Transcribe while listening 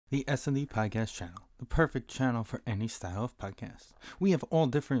The S&D Podcast Channel, the perfect channel for any style of podcast. We have all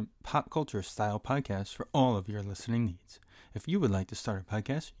different pop culture style podcasts for all of your listening needs. If you would like to start a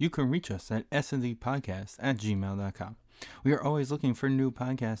podcast, you can reach us at sndpodcast@gmail.com. We are always looking for new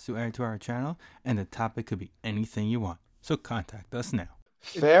podcasts to add to our channel, and the topic could be anything you want. So contact us now.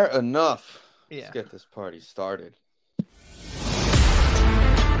 Fair enough. Yeah. Let's get this party started.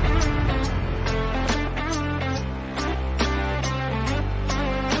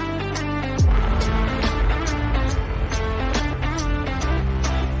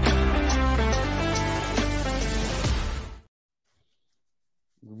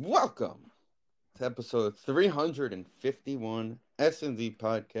 Welcome to episode 351 S&D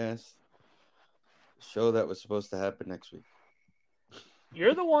Podcast, show that was supposed to happen next week.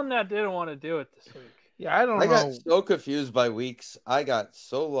 You're the one that didn't want to do it this week. Yeah, I don't I know. got so confused by weeks. I got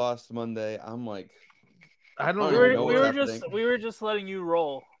so lost Monday. I'm like, I don't We know. We were just letting you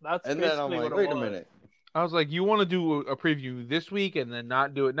roll. That's and then I'm basically like, what it wait a was. minute. I was like, you want to do a preview this week and then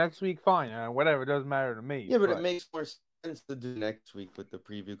not do it next week? Fine, whatever. It doesn't matter to me. Yeah, but it makes more sense to do next week with the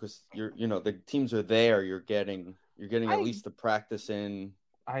preview because the teams are there. You're getting at least the practice in.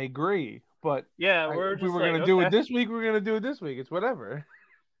 I agree, but Yeah, if we're we just were like, gonna do it okay, this week. We're gonna do it this week. It's whatever.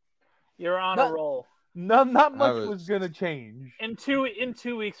 You're on Not- a roll. Not much was- was gonna change. In two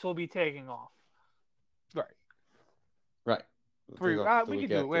weeks, we'll be taking off. Right. We We'll take off the can week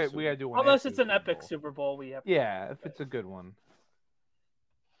do after it. Super We gotta do one. Unless after it's the an Super epic Bowl. Super Bowl, we have. Yeah, if it's a good one.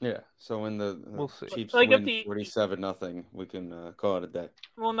 Yeah, so when the We'll see. Chiefs Like, if win the- 47-0, we can call it a day.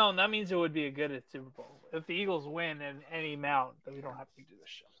 Well, no, that means it would be a good Super Bowl. If the Eagles win in any amount, then we don't have to do this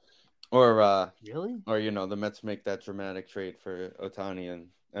show. Or Really? the Mets make that dramatic trade for Ohtani and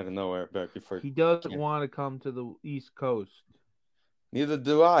out of nowhere back before. He doesn't Yeah. want to come to the East Coast. Neither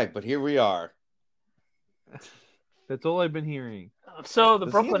do I, but here we are. That's all I've been hearing. So the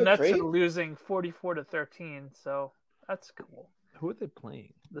Does he have Brooklyn a Nets trade? are losing 44-13. So that's cool. Who are they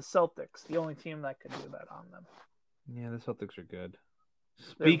playing? The Celtics, the only team that could do that on them. Yeah, the Celtics are good.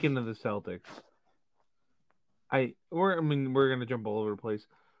 Speaking of the Celtics, we're gonna jump all over the place.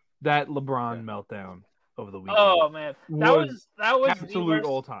 That LeBron meltdown over the weekend. Oh man, that was the absolute worst.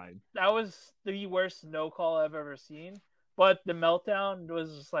 all time. That was the worst no call I've ever seen. But the meltdown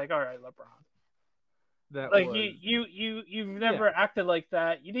was just like, all right, LeBron. That Like was, you've never acted like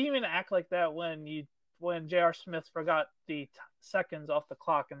that. You didn't even act like that when J.R. Smith forgot the seconds off the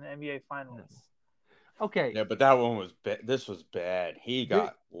clock in the NBA Finals. okay. Yeah, but that one was this was bad. He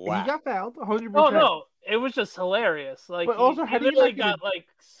got whacked. He got fouled 100%. Oh no, it was just hilarious. Like, But also, how do you literally not got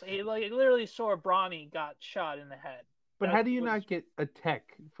he literally saw Bronny got shot in the head. But That how do you was- not get a tech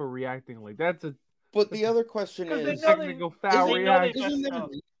for reacting like that's a But the other question Because they is, know technical they foul know they reaction? isn't messed there up.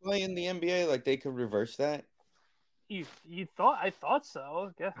 a replay in the NBA like they could reverse that? You thought I thought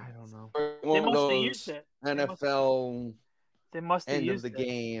so. Yeah. I don't know. Or They one of must have those used it. NFL They must have end of used the it.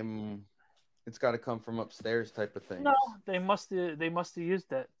 game. It's got to come from upstairs type of thing. No, they must have used it. They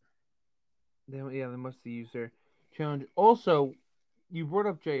must have used their challenge. Also, you brought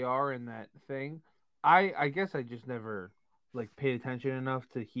up JR in that thing. I guess I just never paid attention enough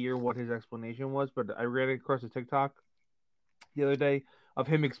to hear what his explanation was, but I read it across a TikTok the other day of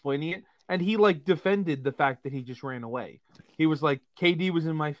him explaining it, and he defended the fact that he just ran away. He was like, KD was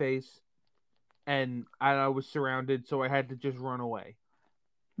in my face, and I was surrounded, so I had to just run away.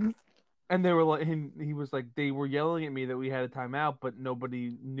 And they were he was like, they were yelling at me that we had a timeout, but nobody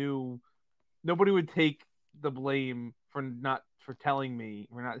would take the blame for not telling me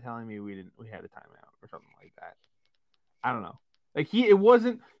we had a timeout or something like that. I don't know.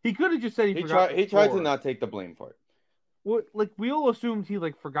 He could have just said He forgot. tried to not take the blame for it. What, we all assumed he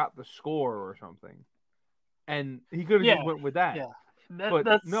forgot the score or something, and he could have just went with that. Yeah.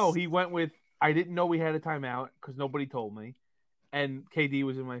 But no, he went with I didn't know we had a timeout because nobody told me, and KD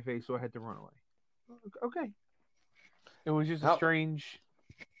was in my face, so I had to run away. Okay, it was just strange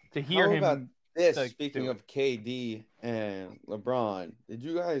to hear How him. about this? like, Speaking do of KD and LeBron, did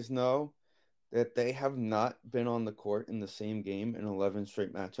you guys know that they have not been on the court in the same game in 11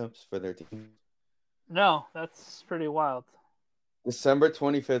 straight matchups for their team? No, that's pretty wild. December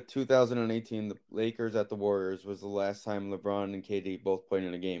 25th, 2018, the Lakers at the Warriors was the last time LeBron and KD both played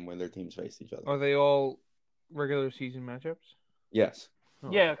in a game when their teams faced each other. Are they all regular season matchups? Yes.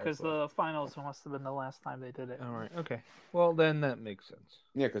 Oh, Yeah, okay, because cool. the finals must have been the last time they did it. All right, okay. Well, then that makes sense.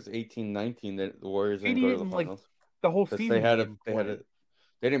 Yeah, because 18-19, the Warriors didn't KD go to the didn't, finals. The whole 'Cause season.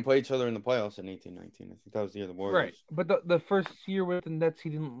 they didn't play each other in the playoffs in 18-19. I think that was the year of the Warriors. Right, but the first year with the Nets, he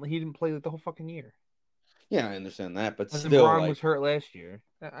didn't play the whole fucking year. Yeah, I understand that, but And still, LeBron was hurt last year.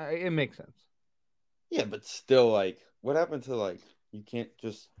 It makes sense. yeah, but still, what happened to You can't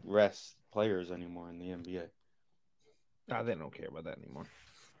just rest players anymore in the NBA. Nah, they don't care about that anymore.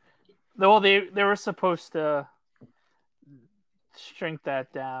 Well, they were supposed to shrink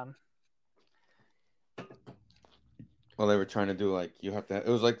that down. Well, they were trying to do like you have to. It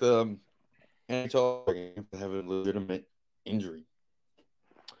was like the NHL game to have a legitimate injury.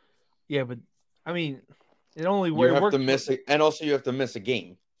 Yeah, but I mean, it only You works. have to miss it, and also you have to miss a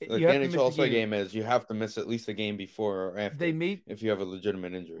game. Like You the have to miss NHL a All-Star game. game is you have to miss at least a game before or after. They made if you have a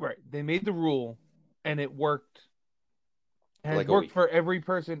legitimate injury. right. They made the rule, and it worked. And Like it a worked week. for every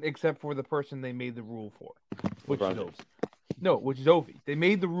person except for the person they made the rule for, which LeBron is James. Ovi. No, which is Ovi. They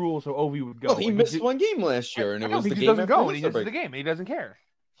made the rule so Ovi would go. Well, he and missed did- one game last year, and it I know, was he the just game doesn't after go, and he All-Star misses the break. game. He doesn't care.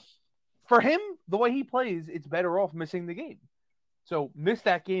 For him, the way he plays, it's better off missing the game. So miss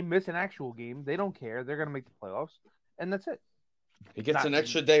that game, miss an actual game. They don't care. They're gonna make the playoffs, and that's it. He gets Not- an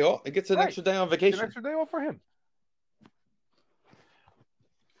extra day off. It gets an Right. extra day on It's an vacation. extra day off for him.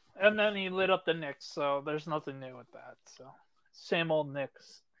 And then he lit up the Knicks, so there's nothing new with that. So same old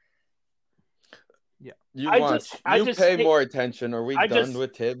Knicks. You I watch. just- I you just pay hate- more attention. Are we I done just-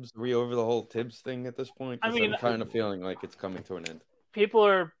 with Tibbs? Are we over the whole Tibbs thing at this point? 'Cause I mean, I'm kind of feeling like it's coming to an end. People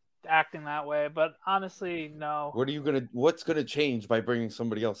are acting that way, but honestly, no. What's gonna change by bringing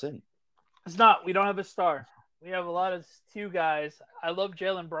somebody else in? It's not. We don't have a star. We have a lot of two guys. I love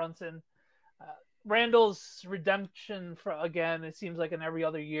Jalen Brunson. Randall's redemption again. It seems like an every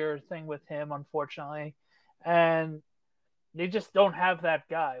other year thing with him, unfortunately, and they just don't have that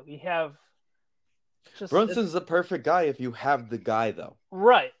guy. We have just Brunson's the perfect guy if you have the guy, though.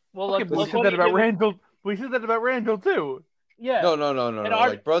 right. Well, Okay, but we said that about Randall. We said that about Randall too. Yeah. No. And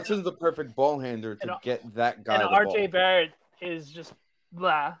Like Brunson's the perfect ball handler to and- get that guy And the RJ ball. Barrett is just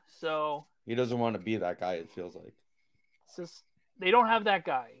blah. So He doesn't want to be that guy. It feels like. it's just they don't have that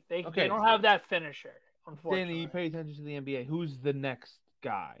guy. They Okay. don't have that finisher. Unfortunately, Danny, you pay attention to the NBA. Who's the next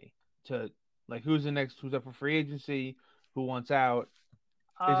guy to who's the next? Who's up for free agency? Who wants out?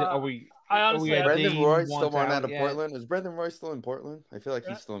 Are we? I are honestly we I at Brendan Dame Roy still wants want out of yet? Portland. Is Brendan Roy still in Portland? I feel like Yeah.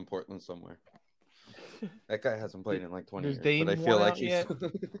 he's still in Portland somewhere. That guy hasn't played in like 20 Does years, Dame but I feel want like out he's. yet? 'Cause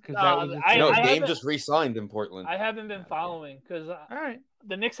No, that was a I- No, thing. Dame haven't- just re-signed in Portland. I haven't been following because All right.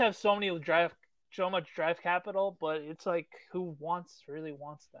 the Knicks have so much draft capital, but it's like who really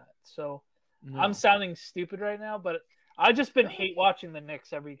wants that? So No. I'm sounding stupid right now, but I've just been hate watching the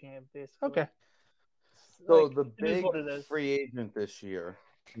Knicks every game, basically. Okay. So Like, the it is big what it is. free agent this year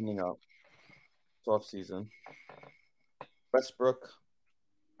coming up, it's off season. Westbrook,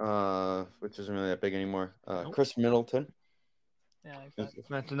 which isn't really that big anymore. Nope. Chris Middleton. Yeah, exactly.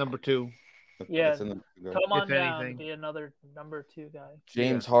 That's the number 2. Yeah, That's in the- Come on If down, anything. be another number 2 guy.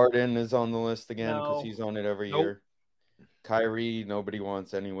 James Harden is on the list again because No. he's on it every Nope. year. Kyrie, nobody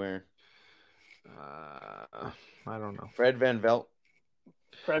wants anywhere. I don't know. Fred Van Velt.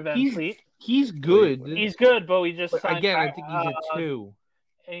 Fred Van He's- Fleet. He's good. He's good, but we just But signed again, I think he's a 2.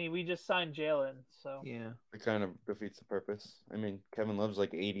 and we just signed Jalen, so Yeah. It kind of defeats the purpose. I mean, Kevin Love's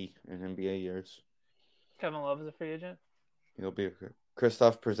like 80 in NBA years. Kevin Love is a free agent. He'll be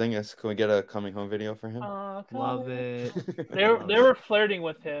Christoph Porzingis. Can we get a coming home video for him? Love Colin. it. They were flirting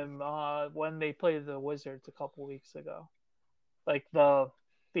with him when they played the Wizards a couple weeks ago, like the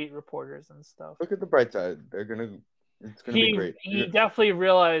beat reporters and stuff. Look at the bright side. It's gonna be great. He definitely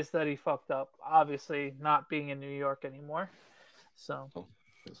realized that he fucked up. Obviously, not being in New York anymore. So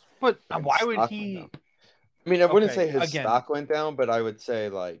But His why would stock he? went down. I mean, I wouldn't Okay, say his again. stock went down, but I would say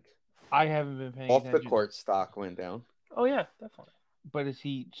like I haven't been paying off attention. the court stock went down. oh yeah, definitely. But is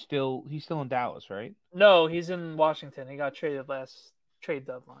he still? He's still in Dallas, right? No, he's in Washington. He got traded last trade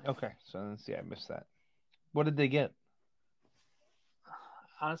deadline. Okay, so let's see. I missed that. What did they get?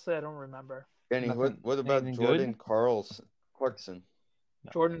 Honestly, I don't remember. Danny, Nothing- what about anything Jordan Clarkson?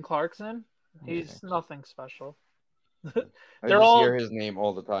 Jordan Clarkson. He's Okay. nothing special. I They're just all- hear his name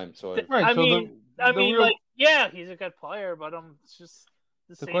all the time. So Th- Right. I so mean, the real, like, yeah, he's a good player, but it's just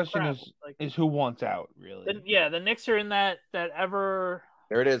the the same question crap. is Like, is who wants out really? the Knicks are in that ever.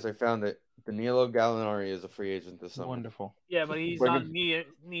 there it is. I found it. Danilo Gallinari is a free agent this summer. Wonderful. Yeah, but he's We're on gonna-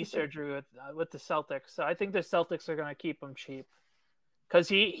 knee surgery with the Celtics, so I think the Celtics are going to keep him cheap because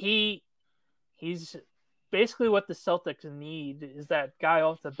he's basically what the Celtics need is that guy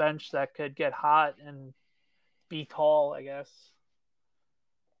off the bench that could get hot and be tall, I guess.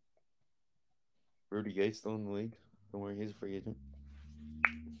 Rudy Gay still in the league. Don't worry, he's a free agent.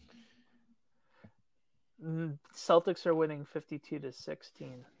 Celtics are winning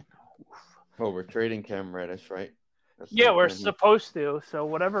 52-16. Oh, we're trading Cam Reddish, right? That's Yeah, not we're gonna be- supposed to. So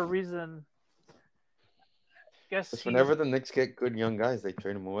whatever reason, guess Just whenever the Knicks get good young guys, they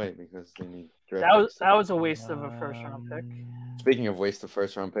trade them away because they need draft picks. that was a waste of a first round pick. Speaking of waste of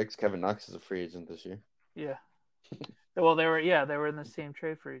first round picks, Kevin Knox is a free agent this year. Yeah. Well, they were in the same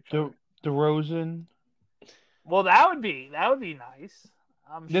trade for each other. DeRozan. Well, that would be nice.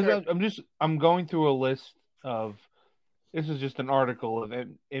 I'm sure. I'm going through a list of. This is just an article of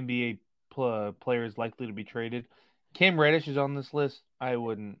NBA players likely to be traded. Cam Reddish is on this list. I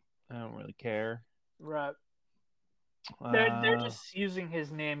don't really care. Right. They're just using his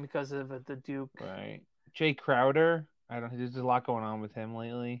name because of the Duke. Right. Jay Crowder. There's a lot going on with him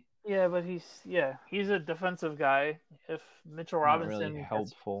lately. Yeah, but he's a defensive guy. If Mitchell Robinson not really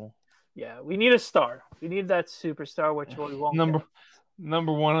helpful. We need a star. We need that superstar, which we won't.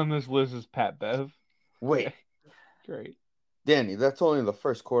 Number one on this list is Pat Bev. Wait. Okay. Great. Danny, that's only the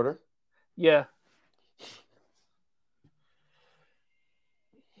first quarter. Yeah.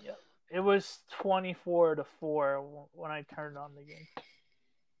 Yeah. It was 24-4 when I turned on the game.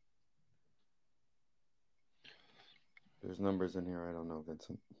 There's numbers in here I don't know,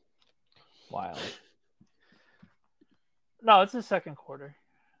 Vincent. Wild. No, it's the second quarter.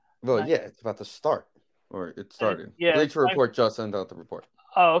 Well, yeah, it's about to start. Or it started. Yeah. Bleacher Report just sent out the report.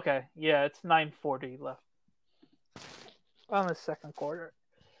 Oh, okay. Yeah, it's 9:40 left on the second quarter.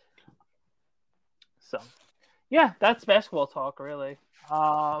 So, yeah, that's basketball talk, really.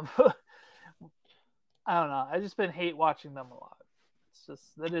 I don't know. I just been hate watching them a lot. It's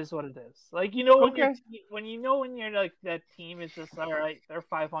just that is what it is. Like when you're like that team is just all right. They're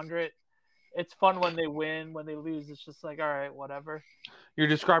 500. It's fun when they win. When they lose, it's just like all right, whatever. You're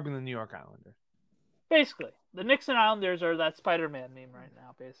describing the New York Islanders. Basically, the Knicks and Islanders are that Spider-Man meme right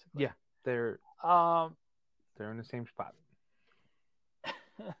now. Basically, yeah, they're in the same spot.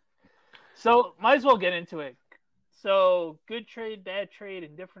 So might as well get into it. So good trade, bad trade,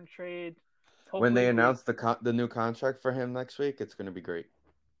 indifferent trade. Hopefully when they announce the new contract for him next week, it's going to be great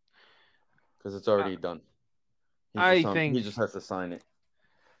because it's already done. He just has to sign it.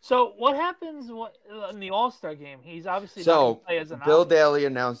 So what happens in the All-Star game? He's obviously not going to play as an Bill Daly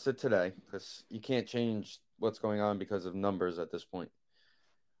announced it today because you can't change what's going on because of numbers at this point.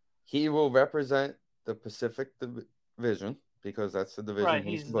 He will represent the Pacific Division because that's the division right,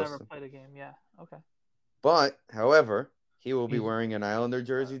 he's he's supposed never to. played a game. Yeah, okay. But, however, he will be wearing an Islander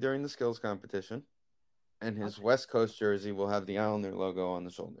jersey during the skills competition, and his West Coast jersey will have the Islander logo on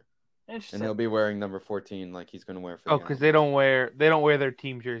the shoulder. Interesting. And he'll be wearing number 14 like he's going to wear for because they don't wear their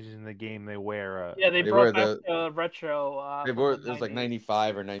team jerseys in the game. They wear they brought back the retro. It was like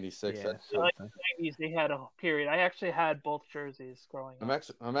 95 or 96. Yeah, like the 90s, they had a period. I actually had both jerseys growing up.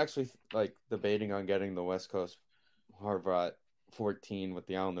 I'm actually like debating on getting the West Coast Harvard 14 with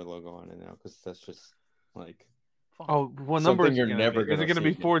the Islander logo on it now because that's just like. Oh, what number is you're never going to be? Is it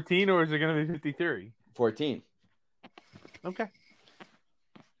going to be 14 or is it going to be 53? 14. Okay.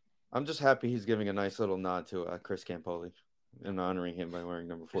 I'm just happy he's giving a nice little nod to Chris Campoli and honoring him by wearing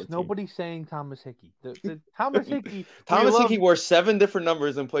number 14. Nobody's saying Thomas Hickey. Thomas Hickey. Thomas Hickey wore 7 different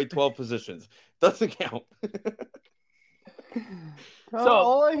numbers and played 12 positions. Doesn't count. So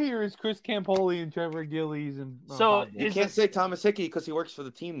all I hear is Chris Campoli and Trevor Gillies and. You can't say Thomas Hickey because he works for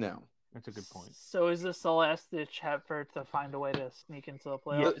the team now. That's a good point. So is this the last-ditch effort to find a way to sneak into the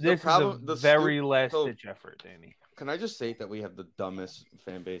playoffs? Yeah, this is the very last-ditch effort, Danny. Can I just say that we have the dumbest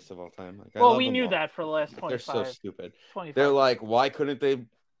fan base of all time? Like, we knew that for the last 25. They're so stupid. 25. They're like, why couldn't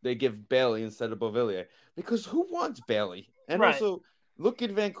they give Bailey instead of Beauvillier? Because who wants Bailey? And also, look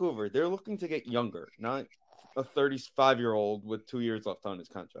at Vancouver. They're looking to get younger, not a 35-year-old with 2 years left on his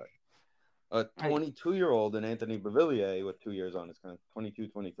contract. A 22-year-old and Anthony Beauvillier with 2 years on his contract. 22,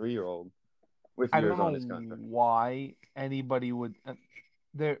 23-year-old with years on his contract. Why anybody would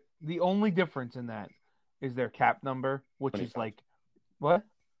the only difference in that is their cap number, which 25. Is like what?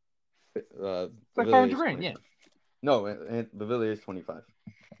 It's like $500,000, yeah. No, Beauvillier is 25.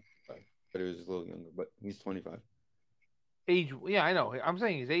 But he was a little younger, but he's 25. Age, yeah, I know. I'm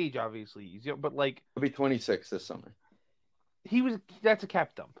saying his age, obviously, but like he'll be 26 this summer. That's a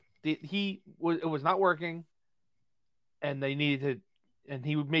cap dump. It was not working, and they needed to, and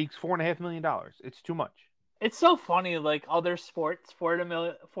he makes $4.5 million. It's too much. It's so funny, like other sports, $4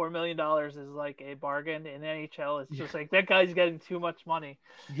 million is like a bargain. In NHL, it's just like that guy's getting too much money.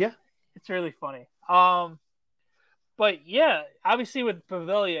 Yeah, it's really funny. But yeah, obviously with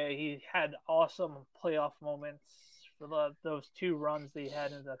Beauvillier, he had awesome playoff moments for those 2 runs that he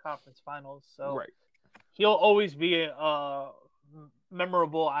had in the conference finals. So he'll always be a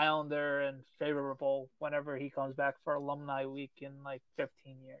memorable Islander and favorable whenever he comes back for alumni week in like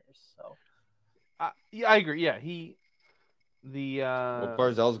 15 years. So yeah, I agree. Yeah, Well,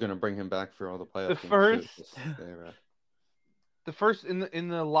 Barzell's gonna bring him back for all the playoff games. The first in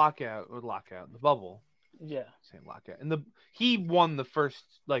the lockout, the bubble. Yeah. Same lockout. He won the first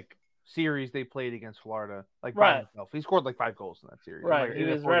series they played against Florida by himself. He scored 5 goals in that series. Right. He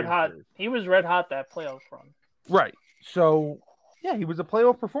was red hot. Series. He was red hot that playoff run. Right. So yeah, he was a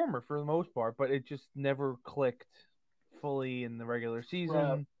playoff performer for the most part, but it just never clicked fully in the regular season.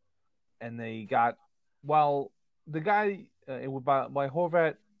 Right. And they got the guy by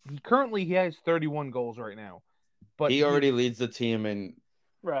Horvat, he has 31 goals right now. But he already leads the team in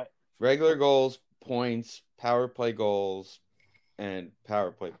regular goals, points, power play goals, and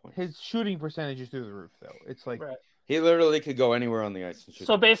power play points. His shooting percentage is through the roof, though. It's he literally could go anywhere on the ice and shoot.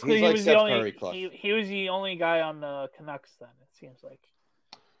 So basically, he was the only guy on the Canucks. Then it seems like.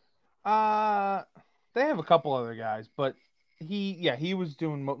 They have a couple other guys, but he was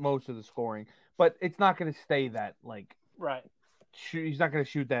doing most of the scoring. But it's not going to stay that right. He's not going to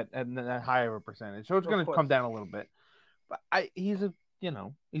shoot that at that high of a percentage, so it's going to come down a little bit. But he's a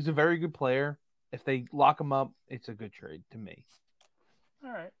very good player. If they lock him up, it's a good trade to me.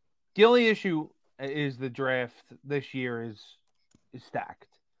 All right. The only issue is the draft this year is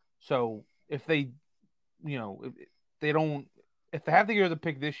stacked. So if they, if they have the year to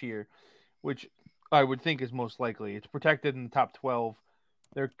pick this year, which I would think is most likely, it's protected in the top 12.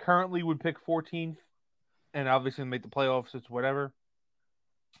 They currently would pick 14th, and obviously make the playoffs. It's whatever.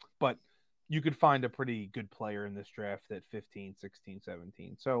 But you could find a pretty good player in this draft at 15, 16,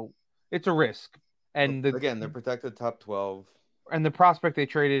 17. So it's a risk. And they're protected top 12. And the prospect they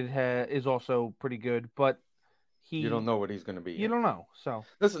traded is also pretty good, but you don't know what he's going to be. You don't know. So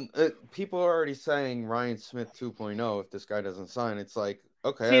listen, people are already saying Ryan Smith 2.0. If this guy doesn't sign, it's like,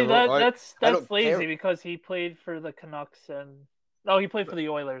 okay. See, that's lazy because he played for the Canucks he played for the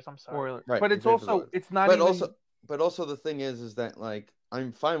Oilers. I'm sorry. Right, but it's not. But also the thing is that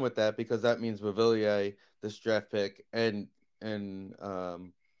I'm fine with that because that means Beauvillier, this draft pick, and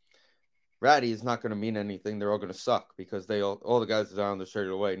Ratty is not going to mean anything. They're all going to suck because all the guys that are on the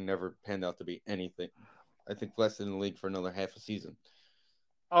traded away never panned out to be anything. I think less in the league for another half a season.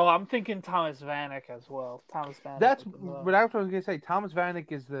 Oh, I'm thinking Thomas Vanek as well. That's what I was going to say. Thomas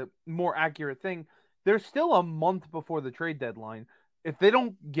Vanek is the more accurate thing. There's still a month before the trade deadline. If they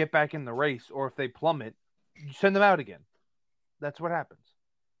don't get back in the race or if they plummet, send them out again. That's what happens.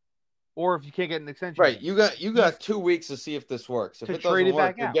 Or if you can't get an extension. Right. You got 2 weeks to see if this works. If it doesn't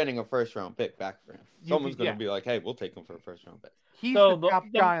work, you're getting a first-round pick back for him. Someone's going to be like, hey, we'll take him for a first-round pick. He's the top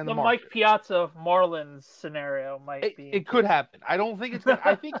guy on the market. Mike Piazza Marlins scenario might be. It could happen. I don't think it's going to.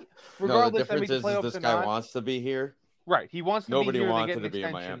 I think regardless, the difference is this guy wants to be here. Right. He wants to be here. Nobody wanted to be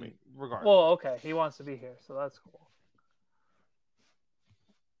in Miami. Regardless. Well, okay. He wants to be here, so that's cool.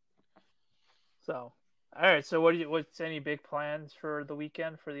 So, all right. So, what's any big plans for the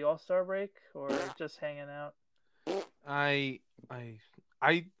weekend for the All-Star break, or just hanging out? I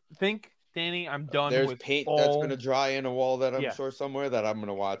think, Danny, I'm done. There's with paint that's going to dry in a wall that I'm sure somewhere that I'm going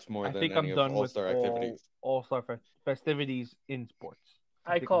to watch more than any of the All-Star activities. All-Star festivities in sports.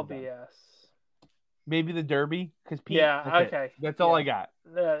 I call BS. Maybe the Derby, because Pete. Yeah, okay. That's all I got.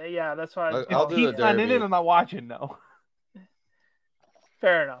 Yeah, that's why. I'll do the Derby. Not in it, I'm not watching, no.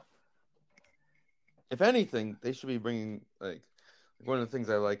 Fair enough. If anything, they should be bringing one of the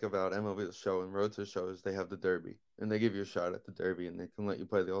things I like about MLB's show and Road to the Show is they have the Derby and they give you a shot at the Derby and they can let you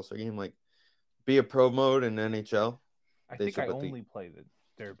play the All-Star game be a pro mode in NHL. I think I only play the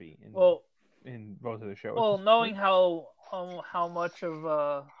Derby in Road to the Show. Well, knowing how much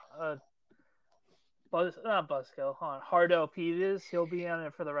of Hardo Pete is, he'll be on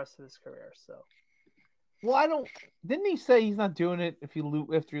it for the rest of his career. So. Well, didn't he say he's not doing it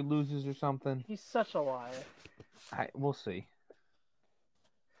after he loses or something? He's such a liar. We'll see.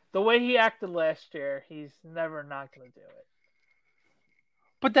 The way he acted last year, he's never not going to do it.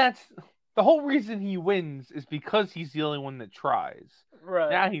 But that's the whole reason he wins is because he's the only one that tries. Right.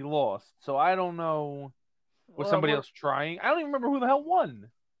 Now he lost, so I don't know. Was somebody else trying? I don't even remember who the hell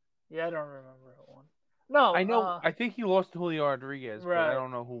won. Yeah, I don't remember who won. No, I know. I think he lost to Julio Rodriguez, but I don't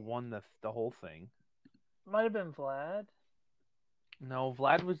know who won the whole thing. Might have been Vlad. No,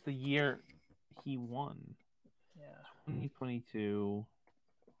 Vlad was the year he won. Yeah. 2022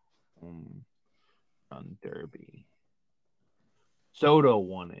 on Derby. Soto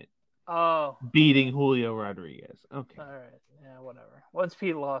won it. Oh. Beating Julio Rodriguez. Okay. All right. Yeah, whatever. Once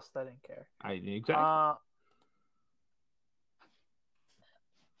Pete lost, I didn't care. Exactly.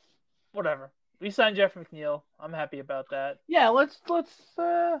 Whatever. We signed Jeff McNeil. I'm happy about that. Yeah, let's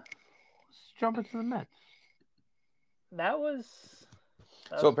jump into the Mets.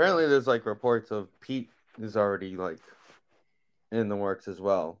 So apparently there's reports of Pete is already in the works as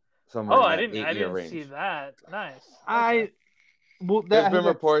well. Somewhere Oh, in I that didn't 8-year see range. that. Nice. Okay. There's been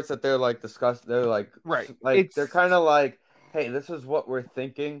reports that they're like discussed. They're like they're kind of like, hey, this is what we're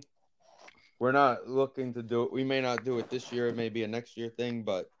thinking. We're not looking to do it. We may not do it this year. It may be a next year thing,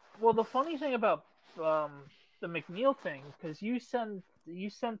 but well, the funny thing about the McNeil thing, because you sent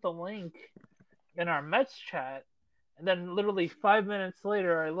the link in our Mets chat, and then literally 5 minutes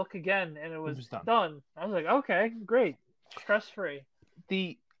later, I look again and it was done. I was like, okay, great, stress free.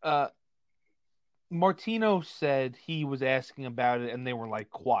 The Martino said he was asking about it, and they were like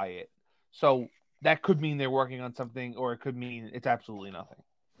quiet. So that could mean they're working on something, or it could mean it's absolutely nothing.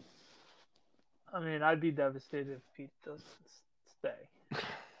 I mean, I'd be devastated if Pete doesn't stay.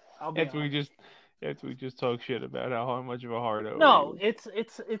 I'll be after we just talk shit about how much of a hard over. No, it's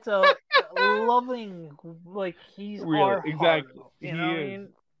a loving, like, he's really our exactly. Heart, you know what I mean?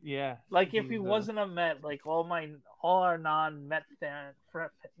 Yeah. Like, if he wasn't a Met, like all our non-Met fan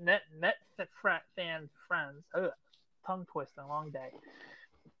friends, tongue twisting, long day.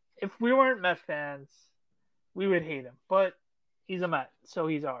 If we weren't Met fans, we would hate him. But he's a Met, so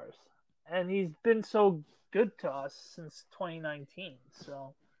he's ours, and he's been so good to us since 2019.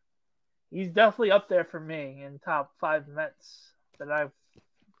 So he's definitely up there for me in top 5 Mets that I've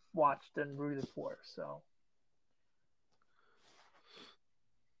watched and rooted for. So.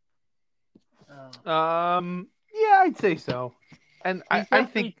 Yeah, I'd say so. And I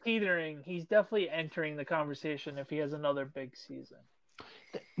think he's definitely entering the conversation if he has another big season.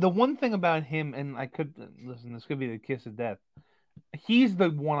 The one thing about him, and this could be the kiss of death. He's the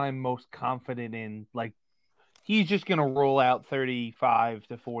one I'm most confident in. Like, he's just gonna roll out 35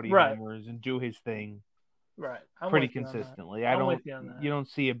 to 40 homers and do his thing, right? Pretty consistently. You don't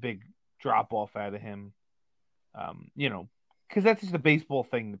see a big drop off out of him. Because that's just a baseball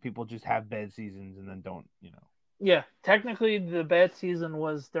thing that people just have bad seasons and then don't. Yeah, technically the bad season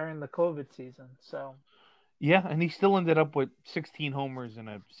was during the COVID season, so. Yeah, and he still ended up with 16 homers in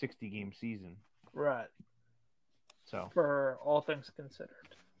a 60-game season. Right. So. For all things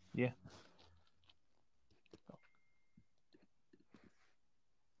considered. Yeah.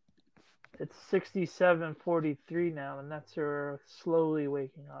 It's 67-43 now, and that's her slowly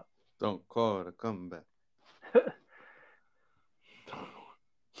waking up. Don't call it a comeback.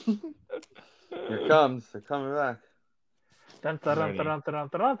 Here comes. They're coming back. Dun, dun, dun,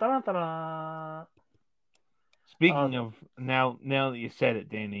 Speaking of now that you said it,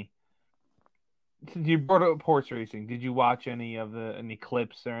 Danny, since you brought up horse racing, did you watch any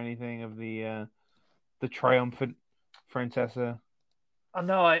clips or anything of the triumphant Francesa? Oh,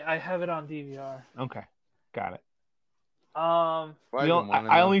 no, I have it on DVR. Okay, got it.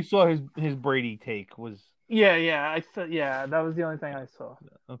 I only saw his Brady take was. Yeah, that was the only thing I saw.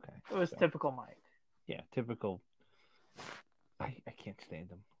 Okay, it was typical Mike. Yeah, typical. I can't stand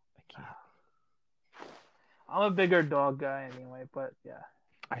him. I can't. I'm a bigger dog guy anyway, but yeah.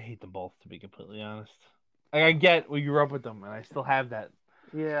 I hate them both, to be completely honest. I get we grew up with them, and I still have that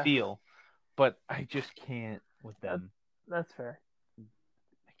feel, but I just can't with them. That's fair. I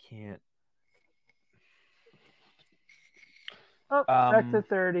can't. Oh, back to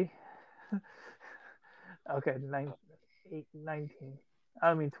 30. Okay, 19.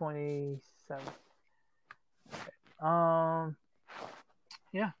 I mean 27. Okay.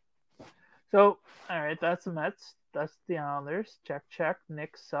 Yeah. So, all right, that's the Mets. That's the Islanders. Check.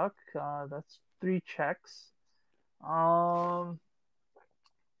 Knicks suck. That's 3 checks. Aaron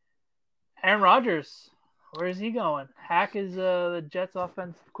Rodgers, where is he going? Hack is the Jets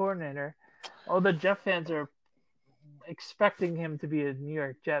offensive coordinator. Oh, the Jet fans are expecting him to be a New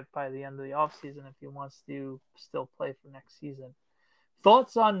York Jet by the end of the offseason if he wants to still play for next season.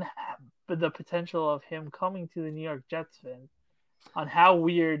 Thoughts on the potential of him coming to the New York Jets, Finn? On how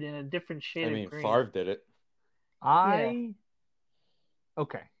weird in a different shade of green. Favre did it. Okay.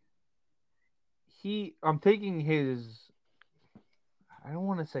 I'm taking his, I don't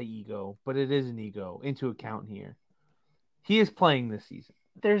want to say ego, but it is an ego, into account here. He is playing this season.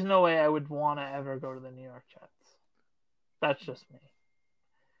 There's no way I would want to ever go to the New York Jets. That's just me.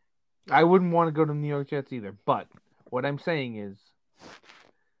 I wouldn't want to go to the New York Jets either, but what I'm saying is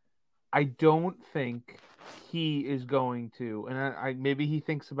I don't think he is going to, and I maybe he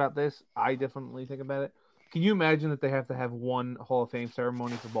thinks about this. I definitely think about it. Can you imagine that they have to have one Hall of Fame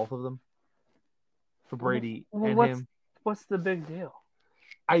ceremony for both of them? For Brady and him? What's the big deal?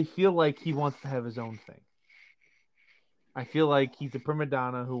 I feel like he wants to have his own thing. I feel like he's a prima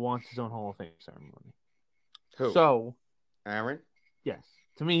donna who wants his own Hall of Fame ceremony. Who? So, Aaron? Yes.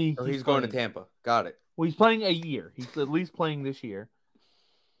 To me, he's going to Tampa. Got it. Well, he's playing a year. He's at least playing this year.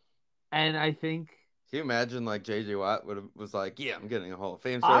 And I think Can you imagine like J.J. Watt was like, "Yeah, I'm getting a Hall of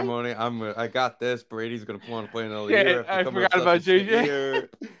Fame ceremony. I got this. Brady's gonna want to play another year. I forgot about JJ.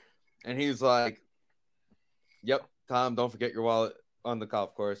 And he's like, "Yep, Tom, don't forget your wallet on the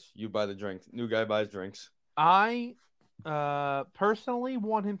golf course. You buy the drinks. New guy buys drinks." I personally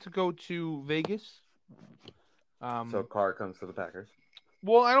want him to go to Vegas. So Carr comes to the Packers.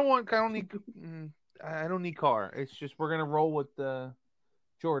 Well, I don't need Carr. It's just we're gonna roll with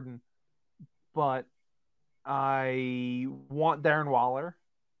Jordan, but I want Darren Waller.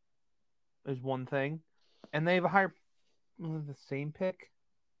 Is one thing, and they have the same pick,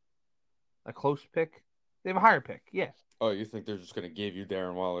 a close pick. They have a higher pick. Yeah. Oh, you think they're just gonna give you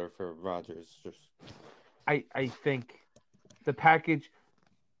Darren Waller for Rodgers? I think the package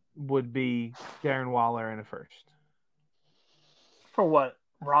would be Darren Waller and a first. For what?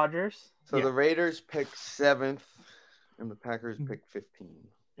 Rodgers? So the Raiders pick 7th, and the Packers pick 15.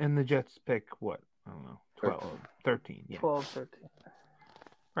 And the Jets pick what? I don't know. 12, 13. Yeah. 12, 13.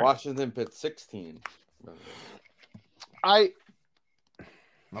 Right. Washington picked 16. I'm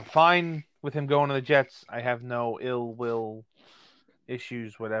fine with him going to the Jets. I have no ill will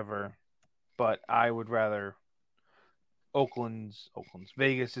issues, whatever. But I would rather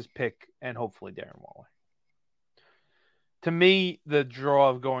Vegas's pick and hopefully Darren Waller. To me, the draw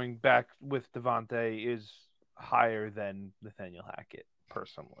of going back with Devontae is higher than Nathaniel Hackett,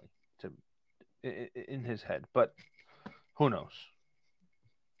 personally, in his head. But who knows?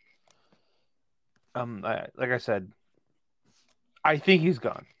 Like I said, I think he's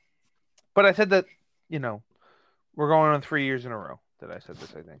gone. But I said that, we're going on 3 years in a row that I said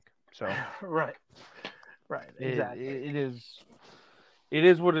this, I think. So right, exactly. It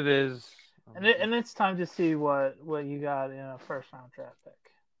is what it is. And it's time to see what you got in a first-round draft pick.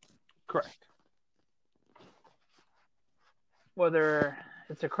 Correct. Whether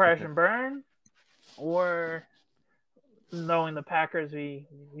it's a crash and burn, or knowing the Packers, you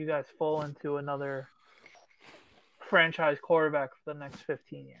guys fall into another franchise quarterback for the next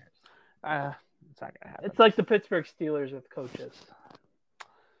 15 years. It's not gonna happen. It's like the Pittsburgh Steelers with coaches.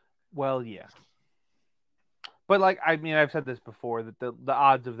 Well, yeah. But I've said this before that the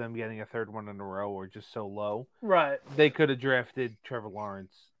odds of them getting a third one in a row are just so low. Right. They could have drafted Trevor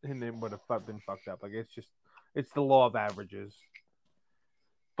Lawrence and it would have been fucked up. It's the law of averages.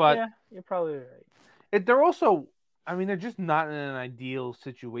 But yeah, you're probably right. They're also, they're just not in an ideal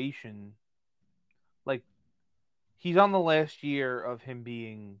situation. Like, he's on the last year of him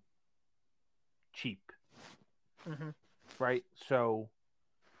being cheap. Mm-hmm. Right? So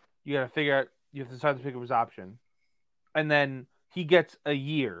you got to figure out, you have to decide to pick up his option. And then he gets a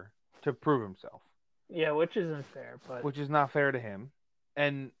year to prove himself. Yeah, which isn't fair. Which is not fair to him.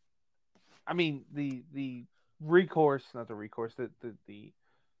 And, the recourse, not the recourse, the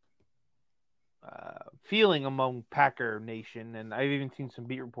feeling among Packer Nation, and I've even seen some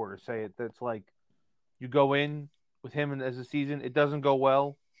beat reporters say it, that's like, you go in with him as a season, it doesn't go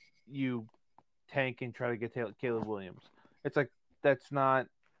well, you tank and try to get Caleb Williams. It's like, that's not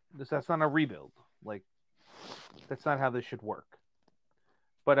a rebuild. Like, that's not how this should work.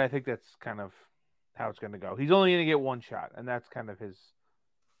 But I think that's kind of how it's going to go. He's only going to get one shot, and that's kind of his.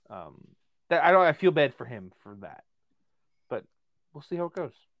 I feel bad for him for that, but we'll see how it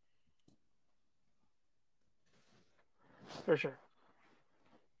goes. For sure.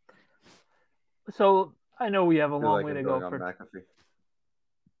 So I know we have a long way to go for McAfee.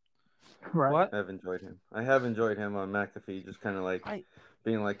 Right. What? I have enjoyed him on McAfee, just kind of like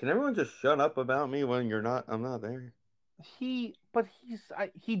being like, can everyone just shut up about me when I'm not there? He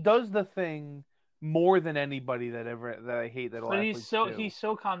does the thing more than anybody that I hate that. But he's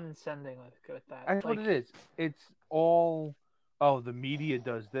so condescending with that. That's what it is. It's all, the media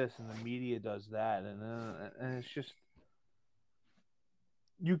does this and the media does that, and it's just,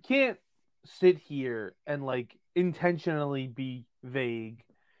 you can't sit here and intentionally be vague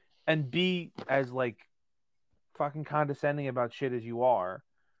and be as fucking condescending about shit as you are,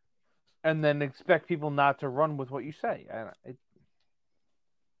 and then expect people not to run with what you say.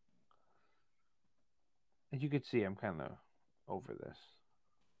 As you could see, I'm kind of over this.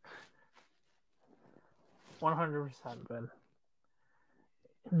 100%, Ben.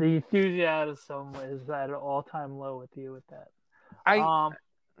 The enthusiasm is at an all-time low with you with that.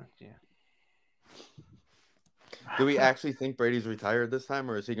 Yeah. Do we actually think Brady's retired this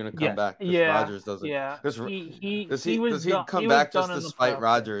time, or is he going to come back? Yeah. Rodgers doesn't. Yeah. Does he come he back just to spite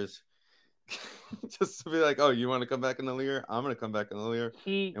Rodgers? Just to be like, oh, you want to come back in the league? I'm going to come back in the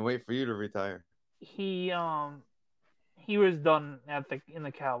league and wait for you to retire. He was done in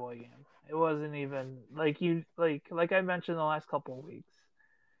the Cowboy game. It wasn't even like I mentioned the last couple of weeks.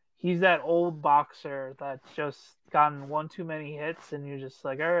 he's that old boxer that's just gotten one too many hits, and you're just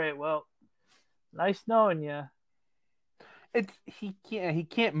like, all right, well, nice knowing you. He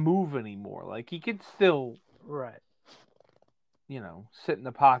can't move anymore. Like he can still Right. Sit in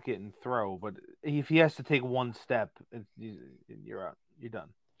the pocket and throw, but if he has to take one step, you're out. You're done.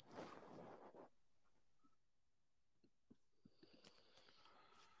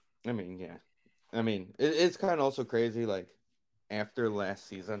 I mean, yeah. I mean, it's kind of also crazy. Like after last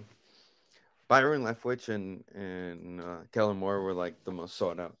season, Byron Leftwich and Kellen Moore were like the most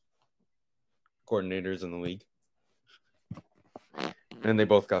sought out coordinators in the league, and they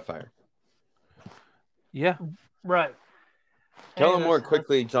both got fired. Yeah. Right. Kellen Moore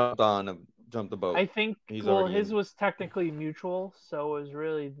quickly jumped the boat. I think his was technically mutual, so it was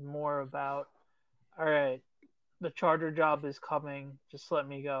really more about, all right, the Charger job is coming. Just let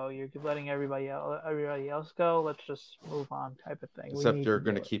me go. You're letting everybody else go. Let's just move on, type of thing. Except you're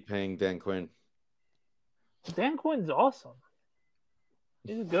going to keep paying Dan Quinn. Dan Quinn's awesome.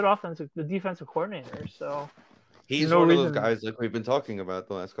 He's a good defensive coordinator. So he's one of those guys like we've been talking about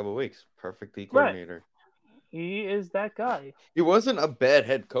the last couple of weeks. Perfect D coordinator. Right. He is that guy. He wasn't a bad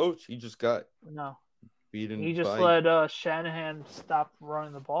head coach. He just got beaten. He just let Shanahan stop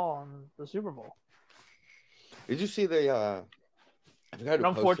running the ball in the Super Bowl. Did you see the?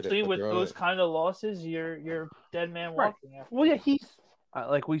 Unfortunately, with those kind of losses, you're dead man walking. Right. Well, yeah, he's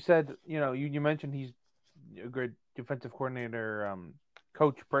like we said. You mentioned he's a great defensive coordinator,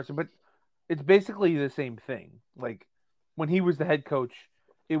 coach person, but it's basically the same thing. Like when he was the head coach,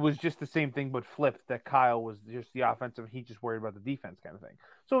 it was just the same thing but flipped. That Kyle was just the offensive, he just worried about the defense kind of thing.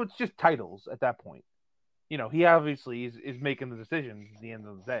 So it's just titles at that point. He obviously is making the decisions at the end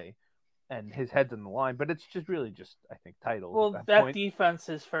of the day, and his head's in the line. But it's just really just I think titles. Well, that defense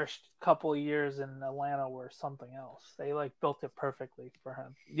his first couple of years in Atlanta were something else. They built it perfectly for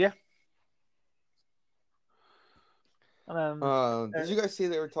him. Yeah. Did you guys see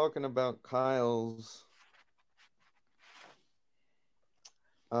they were talking about Kyle's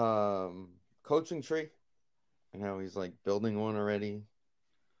coaching tree and how he's like building one already?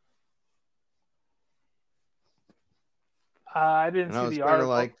 I didn't see the article.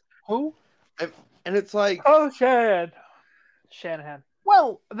 Like, who? And it's like, oh, Shanahan.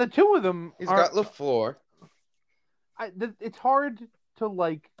 Well, the two of them. He's got LaFleur. It's hard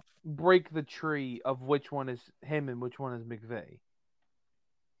to break the tree of which one is him and which one is McVay.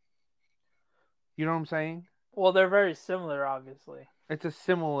 You know what I'm saying? Well, they're very similar, obviously. It's a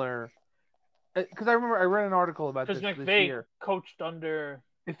similar. Because I remember I read an article about this McVay this year. Coached under.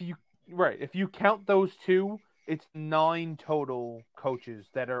 If you count those two, it's 9 total coaches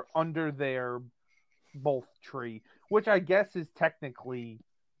that are under their both tree, which I guess is technically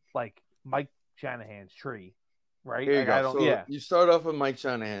like Mike Shanahan's tree, right? Here you go. You start off with Mike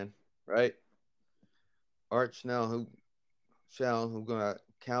Shanahan, right? Art Schnell, who got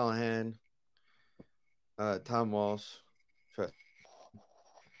Callahan, Tom Walsh.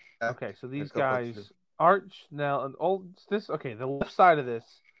 Okay, so these guys, Art Schnell, and the left side of this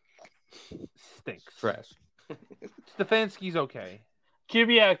stinks. Trash. Stefanski's okay.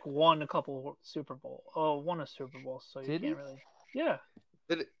 Kubiak won a Super Bowl, so you can't really. Yeah.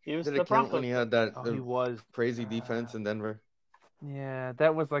 Did it count when he had that he was crazy defense in Denver? Yeah,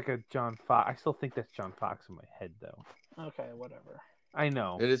 that was like a John Fox. I still think that's John Fox in my head, though. Okay, whatever. I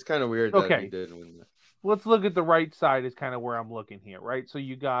know. It is kind of weird that he did win that. Let's look at the right side is kind of where I'm looking here, right? So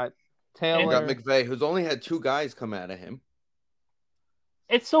you got Taylor. You got McVay, who's only had 2 guys come out of him.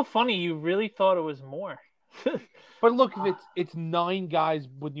 It's so funny. You really thought it was more. But look, if it's 9 guys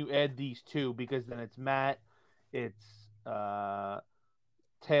when you add these 2, because then it's Matt, it's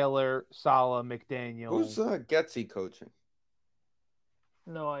Taylor, Saleh, McDaniel. Who's Getsy coaching?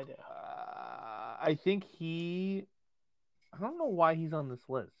 No idea. I think I don't know why he's on this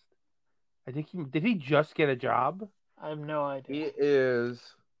list. I think did he just get a job? I have no idea.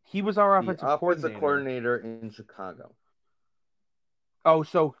 He was our offensive coordinator in Chicago. Oh,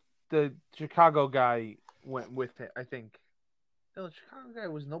 so the Chicago guy went with it, I think. No, the Chicago guy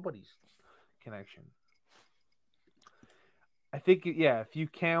was nobody's connection. I think, yeah, if you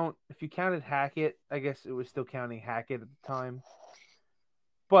counted Hackett, I guess it was still counting Hackett at the time.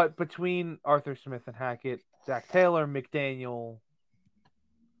 But between Arthur Smith and Hackett, Zach Taylor, McDaniel,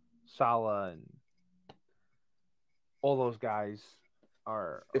 Saleh, and all those guys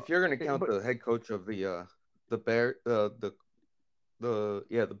are. If you're going to count the head coach of the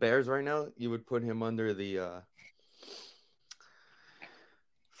Bears right now, you would put him under the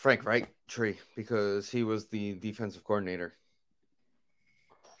Frank Reich tree because he was the defensive coordinator.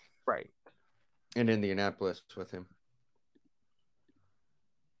 Right. In Indianapolis with him.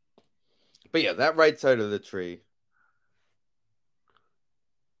 But yeah, that right side of the tree.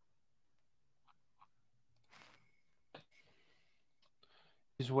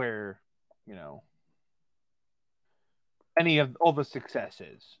 Is where, any of all the success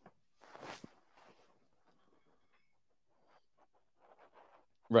is.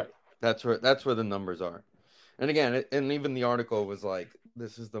 Right. That's where the numbers are. And again, and even the article was like,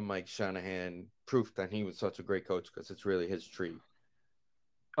 this is the Mike Shanahan proof that he was such a great coach because it's really his tree.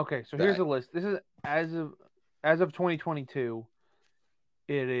 Okay, so here's a list. This is as of 2022.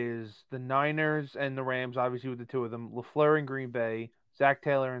 It is the Niners and the Rams, obviously with the two of them. LaFleur in Green Bay, Zach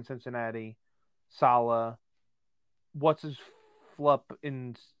Taylor in Cincinnati, Saleh. What's his flup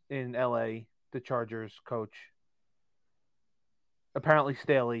in LA? The Chargers coach. Apparently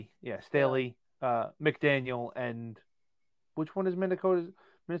Staley. Yeah, Staley, McDaniel, and which one is Minnesota's?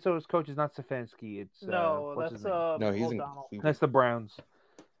 Minnesota's coach is not Stefanski. It's no, what's that's his name? No, he's O'Donnell. That's the Browns.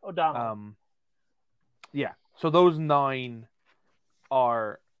 O'Donnell. Yeah. So those 9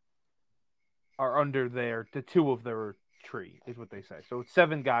 are under the 2 of their tree, is what they say. So it's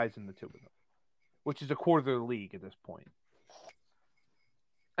 7 guys in the 2 of them, which is a quarter of the league at this point.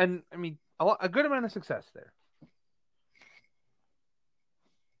 And I mean, a good amount of success there.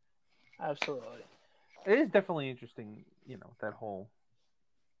 Absolutely. It is definitely interesting, that whole,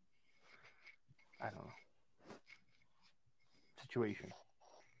 I don't know, situation.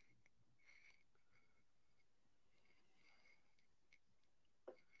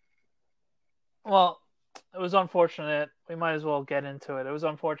 Well, it was unfortunate. We might as well get into it. It was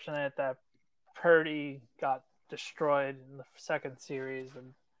unfortunate that Purdy got destroyed in the second series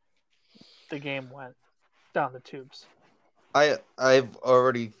and the game went down the tubes. I've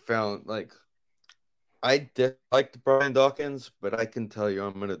already found, like, I disliked Brian Dawkins, but I can tell you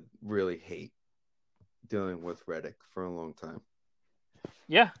I'm going to really hate dealing with Reddick for a long time.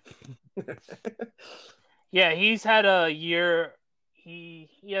 Yeah. Yeah, he's had a year. He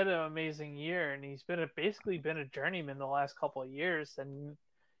had an amazing year, and he's basically been a journeyman the last couple of years, and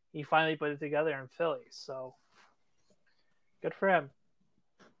he finally put it together in Philly. So good for him.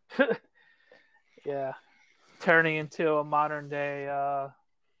 Yeah, turning into a modern day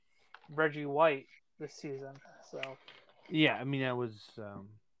Reggie White this season. So yeah, I mean, I was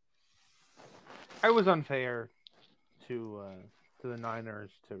unfair to the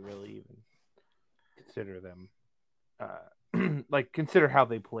Niners to really even consider them. Like, consider how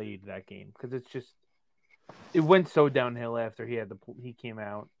they played that game, because it went so downhill after he came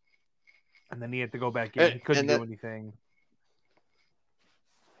out, and then he had to go back in. He couldn't do anything.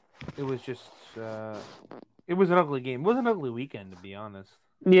 It was just it was an ugly game. It was an ugly weekend, to be honest.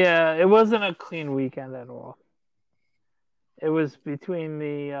 yeah, it wasn't a clean weekend at all. It was between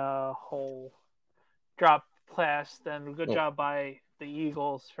the whole drop pass and good job by the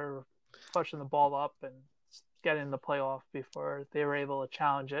Eagles for pushing the ball up and getting the playoff before they were able to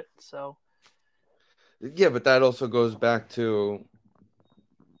challenge it. So yeah, but that also goes back to,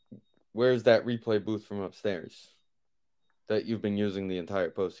 where's that replay booth from upstairs that you've been using the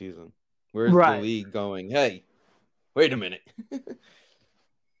entire postseason? Where's the league going, hey, wait a minute?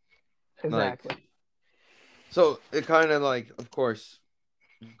 Exactly. Like, so it kind of, like, of course,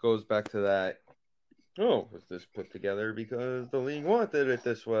 goes back to that. Oh, was this put together because the league wanted it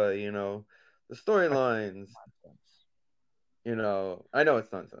this way? The storylines. I know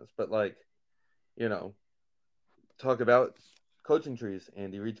it's nonsense, but, like, talk about coaching trees.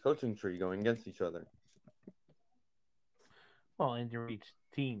 Andy Reid's coaching tree going against each other. Well, Andy Reid's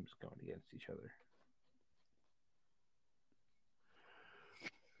teams going against each other.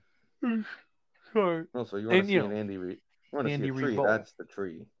 Sorry. Also, you want to see an Andy Reid? You want to see a tree? That's the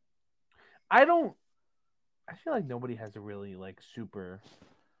tree. I feel like nobody has a really, like, super.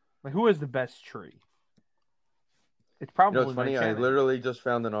 Like, who has the best tree? It's probably. It's funny. I literally just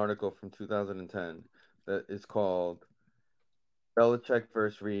found an article from 2010 that is called "Belichick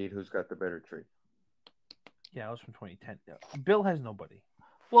versus Reid: Who's got the better tree?" Yeah, it was from 2010. Bill has nobody.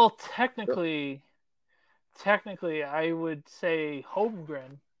 Well, technically, I would say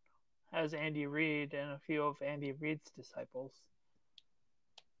Holmgren has Andy Reid and a few of Andy Reid's disciples.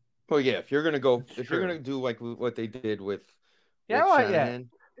 Well, yeah, if you're gonna do like what they did with Shanahan,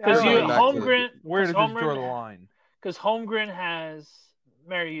 because Holmgren, where does this draw the line? Because Holmgren has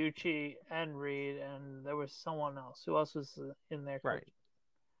Mariucci and Reid, and there was someone else. Who else was in there? Right.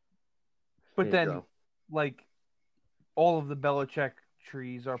 But then, like, all of the Belichick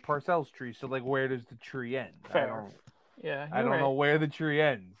trees are Parcells trees. So, like, where does the tree end? Fair. I don't know where the tree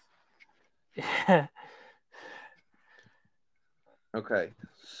ends. Yeah. Okay,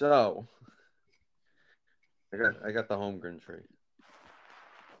 so I got the Holmgren tree.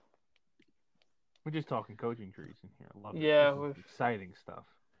 We're just talking coaching trees in here. I love it. Yeah, This is exciting stuff.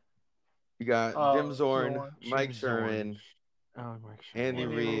 You got Jim Zorn, Zorn. Mike Jim Zorn. Sherman, Oh, Mike Sherman. Andy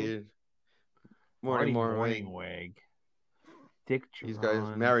Andy Reid, Marty Morningweg. Morningweg. Dick These guys,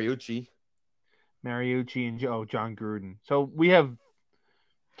 Javon, Mariucci. Mariucci, and John Gruden. So we have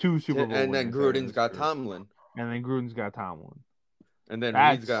 2 Super Bowl And then winners Gruden's got Tomlin. And then Gruden's got Tomlin. And then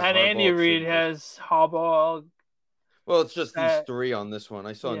That's- Reed's got And Harbaugh, Andy Reid Sid. has Harbaugh. Well, it's just these Uh, 3 on this one.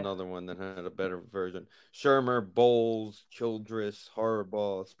 I saw yeah. another one that had a better version. Shermer, Bowles, Childress,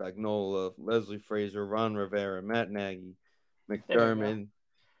 Harbaugh, Spagnola, Leslie Frazier, Ron Rivera, Matt Nagy, McDermott,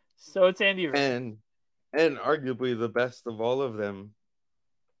 So it's Andy Reid. and arguably the best of all of them,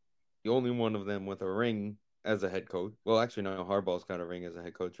 the only one of them with a ring as a head coach. Well, actually, no, Harbaugh's got a ring as a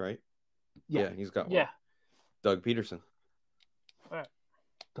head coach, right? Yeah. He's got one. Yeah. Doug Peterson.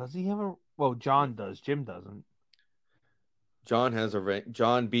 Does he have a? Well, John does. Jim doesn't. John has a ring.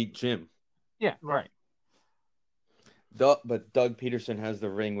 John beat Jim. Yeah, right. But Doug Peterson has the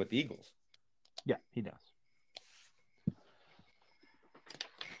ring with the Eagles. Yeah, he does.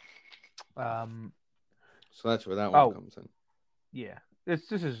 So that's where that one comes in. Yeah.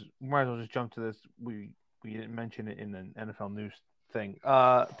 This is might as well just jump to this. We didn't mention it in the NFL news thing.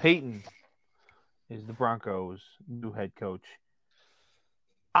 Peyton is the Broncos' new head coach.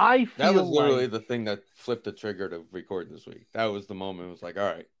 I feel that was literally like, the thing that flipped the trigger to record this week. That was the moment. It was like, all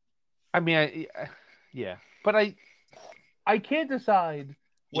right. I mean, yeah, but I can't decide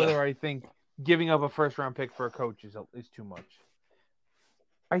whether I think giving up a first-round pick for a coach is too much.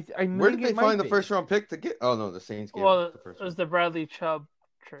 Where did they find the first-round pick to get? Oh no, the Saints gave Well, the first. it was the Bradley Chubb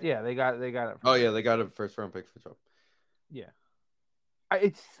trade. Yeah, they got it. Oh yeah, they got a first-round pick for Chubb. Yeah,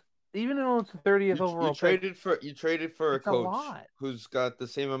 it's even though it's the 30th overall. You traded for a It's a coach lot. who's got the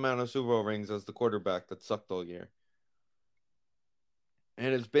same amount of Super Bowl rings as the quarterback that sucked all year,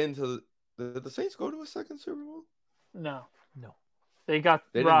 and it's been to did the Saints go to a second Super Bowl? No. They They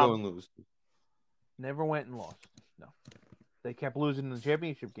didn't robbed. go and lose. never went and lost. No, they kept losing in the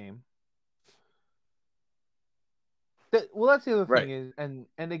championship game. That's the other Right. thing is, and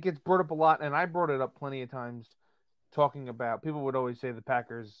it gets brought up a lot, and I brought it up plenty of times, talking about people would always say the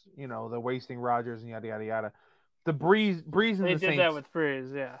Packers, they're wasting Rodgers and yada yada yada. The Breeze and They the did Saints, that with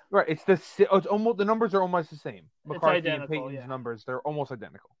Breeze, yeah. right? It's almost the numbers are almost the same. McCarthy identical, and Peyton's yeah. numbers, they're almost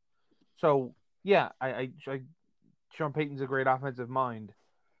identical. So yeah, I Sean Payton's a great offensive mind.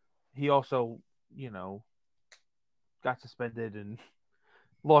 He also, got suspended and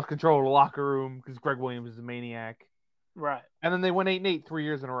lost control of the locker room because Greg Williams is a maniac. Right. And then they went 8-8 3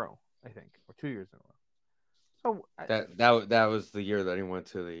 years in a row, I think, or 2 years in a row. So That was the year that he went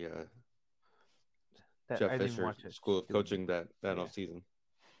to the Jeff I didn't Fisher watch it. School of Stupid Coaching movie. that Yeah. off season.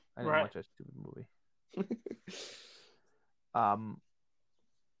 I didn't Right. watch that stupid movie.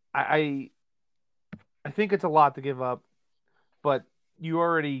 I think it's a lot to give up, but you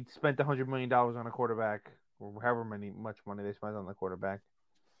already spent $100 million on a quarterback, or however much money they spent on the quarterback.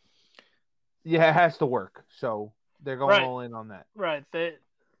 Yeah, it has to work. So they're going Right. all in on that. Right. They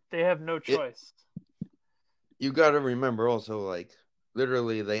have no choice. You got to remember also, like,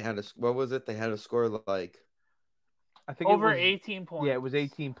 literally they had what was it? They had to score like I think Over it was, 18 points. Yeah, it was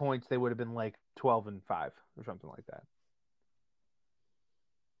 18 points. They would have been like 12-5 or something like that.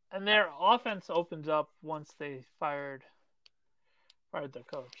 And their offense opened up once they fired the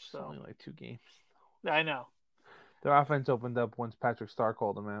coach. It's So only like 2 games. I know. Their offense opened up once Patrick Starr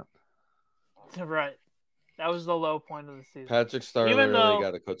called them out. Right. That was the low point of the season. Patrick Starr Even literally though-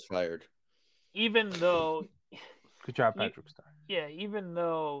 got a coach fired. Even though, Good job, Patrick Starr. yeah, even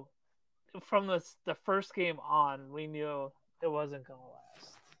though from the first game on, we knew it wasn't going to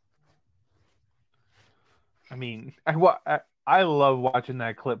last. I mean, I love watching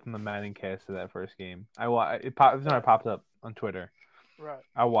that clip from the Madden cast of that first game. Every time it pops up on Twitter, Right.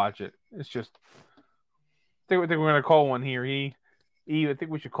 I watch it. It's just I think we're gonna call one here. I think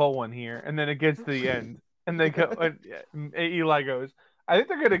we should call one here, and then it gets to the end, and they go. And Eli goes, "I think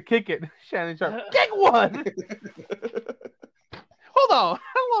they're gonna kick it." Shannon Sharp, kick one. Hold on,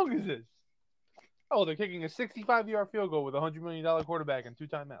 how long is this? Oh, they're kicking a 65-yard field goal with a $100 million quarterback and 2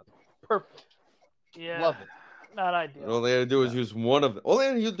 timeouts. Perfect. Yeah. Love it. Not ideal. All they had to do was use one of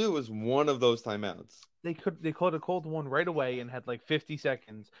those timeouts. They could have called one right away and had like 50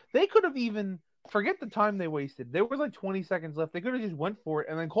 seconds. They could have even forget the time they wasted. There was like 20 seconds left. They could have just went for it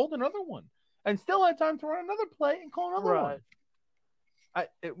and then called another one, and still had time to run another play and call another Right. one.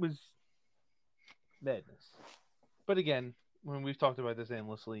 It was madness. But again, when we've talked about this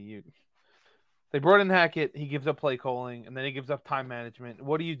endlessly, they brought in Hackett. He gives up play calling, and then he gives up time management.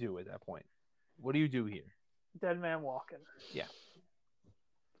 What do you do at that point? What do you do here? Dead man walking.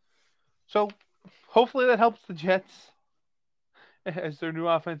 So hopefully that helps the Jets as their new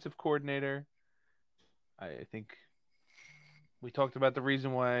offensive coordinator. I think we talked about the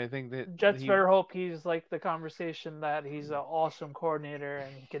reason why I think that Jets better hope he's like the conversation that he's an awesome coordinator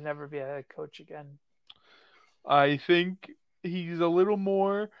and he can never be a head coach again. I think he's a little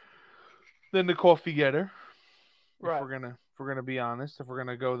more than the coffee getter. Right. If we're gonna be honest, if we're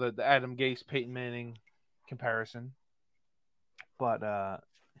gonna go the Adam Gase, Peyton Manning comparison, but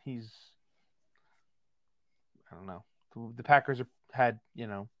he's, I don't know. The Packers had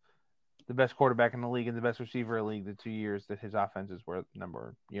the best quarterback in the league and the best receiver in the league the 2 years that his offenses were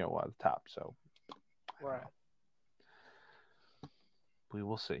number at the top. So right, we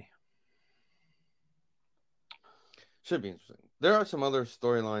will see. Should be interesting. There are some other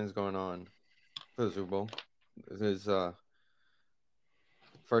storylines going on for the Super Bowl. His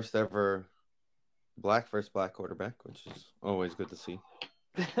first black quarterback, which is always good to see.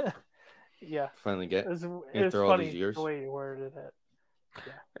 Yeah. Finally get it was after all funny these years. The way you worded it.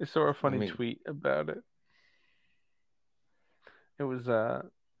 Yeah. I saw a funny tweet about it. It was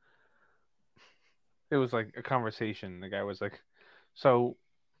like a conversation. The guy was like, "So,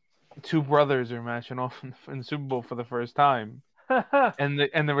 two brothers are matching off in the Super Bowl for the first time," and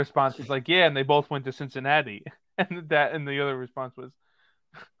the response was like, "Yeah," and they both went to Cincinnati, and the other response was,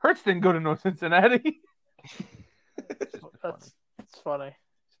 "Hurts didn't go to no Cincinnati." It's funny. It's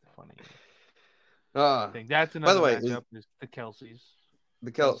funny. I think that's another by the way, matchup. Is the Kelseys.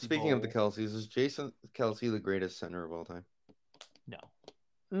 Speaking of the Kelseys, is Jason Kelce the greatest center of all time?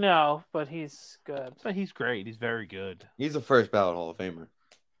 No, but he's good. But he's great. He's very good. He's a first ballot Hall of Famer.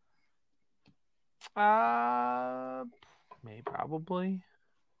 Maybe probably.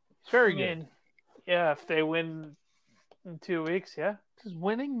 He's very good. Yeah, if they win in 2 weeks, yeah. Does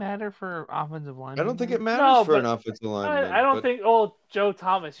winning matter for offensive linemen? I don't think it matters for an offensive lineman. I don't think. Oh, Joe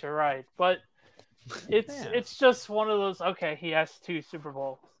Thomas, you're right, but it's just one of those. Okay, he has 2 Super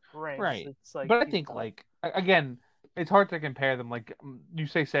Bowl rings. Right. It's like, but I think again, it's hard to compare them. Like you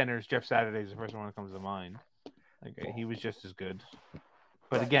say, centers. Jeff Saturday is the first one that comes to mind. Like he was just as good.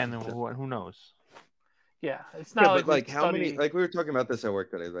 But again, who knows? Yeah, it's not like how many? Like we were talking about this at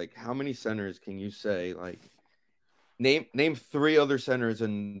work today. Like how many centers can you say? Like name 3 other centers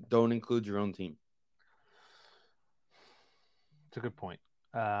and don't include your own team. It's a good point.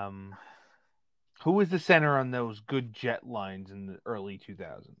 Who was the center on those good Jet lines in the early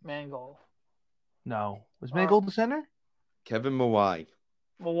 2000s? Mangold. No, was Mangold the center? Kevin Mawai.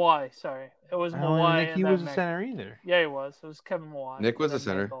 Mawai, sorry, it was Mawai. I don't think he was a center either. Yeah, he was. It was Kevin Mawai. Nick was a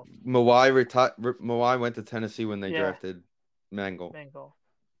center. Mawai went to Tennessee when they drafted Mangold.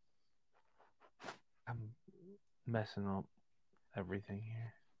 I'm messing up everything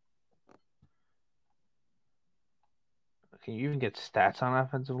here. Can you even get stats on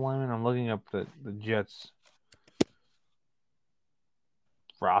offensive linemen? I'm looking up the Jets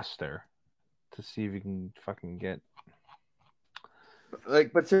roster to see if you can fucking get.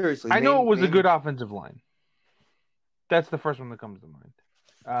 But seriously, I know it was a good offensive line. That's the first one that comes to mind.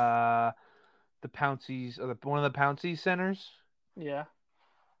 The Pounceys, one of the Pouncey centers. Yeah.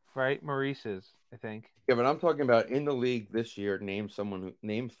 Right, Maurice is, I think. Yeah, but I'm talking about in the league this year. Name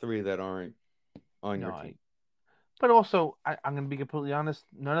 3 that aren't on your team. But also, I'm going to be completely honest.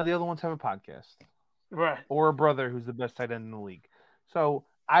 None of the other ones have a podcast, right? Or a brother who's the best tight end in the league. So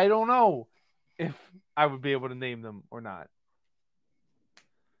I don't know if I would be able to name them or not.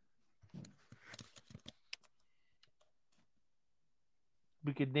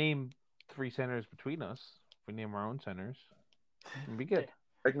 We could name 3 centers between us. If we name our own centers, it'd be good.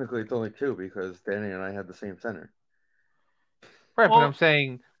 Technically, it's only 2 because Danny and I had the same center. Right, but I'm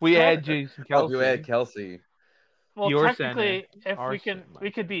saying we add Jason Kelce. Oh, you add Kelce. Well, technically, if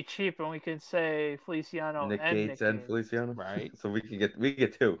we could be cheap and we could say Feliciano Nick Gates and Feliciano, right? So we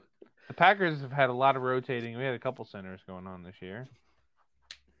get 2. The Packers have had a lot of rotating. We had a couple centers going on this year.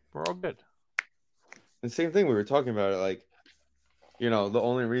 We're all good. The same thing we were talking about it, like, the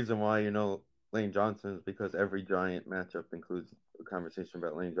only reason why Lane Johnson is because every Giant matchup includes a conversation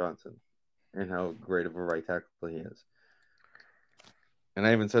about Lane Johnson and how great of a right tackle he is. And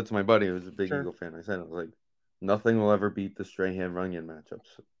I even said to my buddy who was a big Eagle fan, I was like, nothing will ever beat the Strahan-Runyon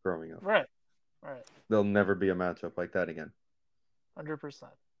matchups growing up. Right. There'll never be a matchup like that again. 100%.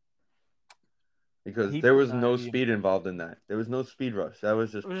 Because there was no speed involved in that. There was no speed rush. That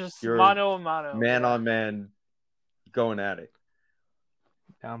was just pure mano a mano. Man on man going at it.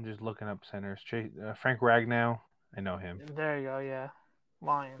 Now I'm just looking up centers. Frank Ragnow. I know him. There you go, yeah.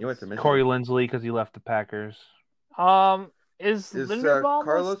 Lions. You went to Michigan. Corey Linsley because he left the Packers. Is Linderbaum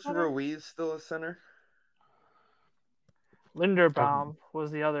Carlos Ruiz still a center? Linderbaum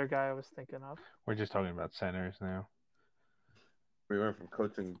was the other guy I was thinking of. We're just talking about centers now. We went from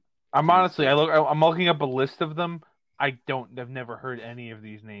coaching. I'm looking up a list of them. I've never heard any of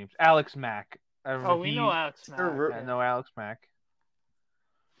these names. Alex Mack. We know Alex Mack. I know Alex Mack.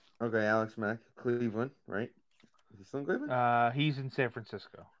 Okay, Alex Mack, Cleveland, right? Is he still in Cleveland? He's in San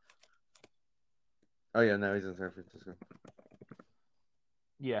Francisco. Oh yeah, now he's in San Francisco.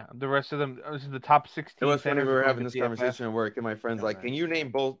 Yeah, the rest of them. This is the top 16. It was funny we were having this DFS. conversation at work, and my friend's like, "Can you name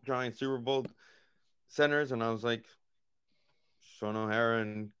both Giants Super Bowl centers?" And I was like, "Sean O'Hara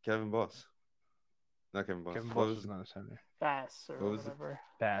and Kevin Boss." Not Kevin Boss. Kevin Boss is not a center. Bass or whatever.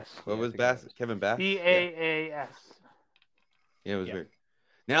 Bass. What was Bass? Kevin Bass? Baas. Yeah, it was weird.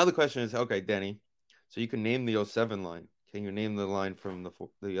 Now the question is, okay, Denny, so you can name the 07 line. Can you name the line from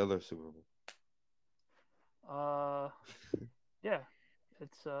the other Super Bowl? Yeah,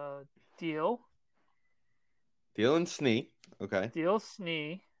 it's Deal. Deal and Snee. Okay. Deal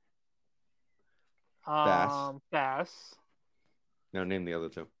Snee. Bass. Bass. Now name the other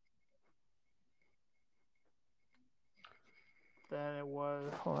two. Then it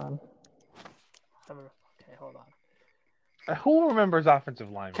was. Hold on. Okay, hold on. Who remembers offensive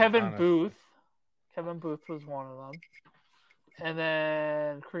linemen? Kevin Booth. Kevin Booth was one of them. And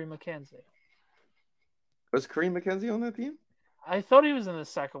then Kareem McKenzie. Was Kareem McKenzie on that team? I thought he was in the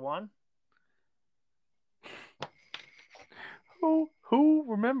second one. Who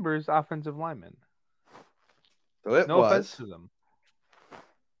remembers offensive linemen? So it no was. offense to them.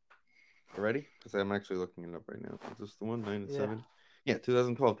 You ready? Because I'm actually looking it up right now. Is this the one? 9 and 7? Yeah,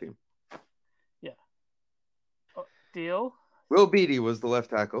 2012 team. Yeah. Deal. Will Beatty was the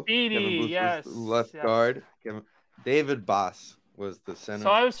left tackle. Beatty, Kevin Booth yes. was the left guard. David Boss was the center. So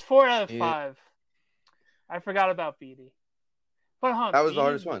I was 4 out of 5. I forgot about Beatty. But that was the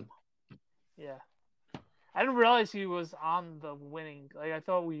hardest one. Yeah. I didn't realize he was on the winning. Like, I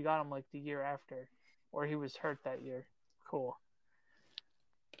thought we got him like the year after, or he was hurt that year. Cool.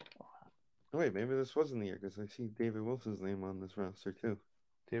 Oh, wait, maybe this wasn't the year because I see David Wilson's name on this roster too.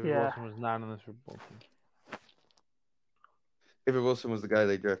 David Wilson was not on the Super Bowl team. David Wilson was the guy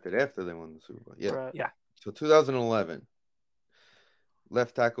they drafted after they won the Super Bowl. Yeah. Right. Yeah. So 2011.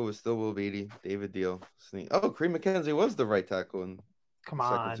 Left tackle was still Will Beatty, David Deal, Sneak. Oh, Kareem McKenzie was the right tackle in the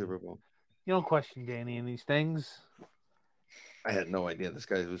second Super Bowl. You don't question Danny in these things. I had no idea this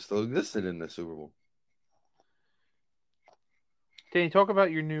guy was still existed in the Super Bowl. Danny, talk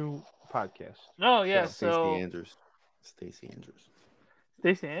about your new podcast. No, yeah, Stacey Andrews. Stacey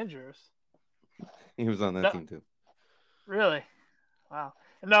Andrews. He was on that team too. Really? Wow.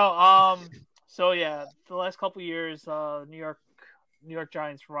 No, so yeah, the last couple of years, New York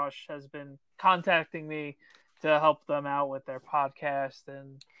Giants Rush has been contacting me to help them out with their podcast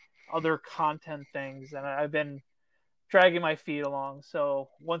and other content things, and I've been dragging my feet along. So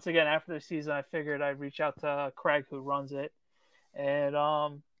once again, after the season, I figured I'd reach out to Craig, who runs it, and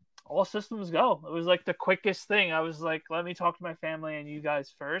all systems go. It was like the quickest thing. I was like, let me talk to my family and you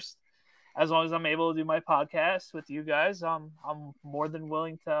guys first. As long as I'm able to do my podcast with you guys, I'm more than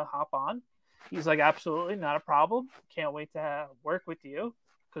willing to hop on. He's like, absolutely, not a problem. Can't wait to work with you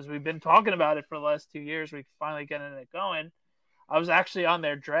because we've been talking about it for the last 2 years. We finally getting it going. I was actually on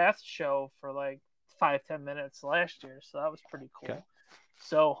their draft show for like 5-10 minutes last year, so that was pretty cool. Okay.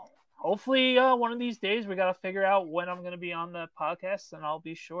 So hopefully one of these days we got to figure out when I'm going to be on the podcast, and I'll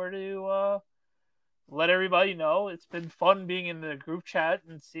be sure to let everybody know. It's been fun being in the group chat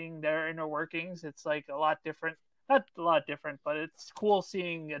and seeing their inner workings. It's like a lot different. Not a lot different, but it's cool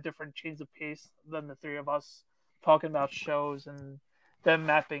seeing a different change of pace than the three of us talking about shows and them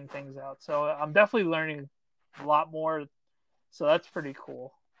mapping things out. So I'm definitely learning a lot more. So that's pretty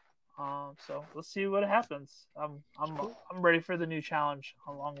cool. So let's see what happens. I'm ready for the new challenge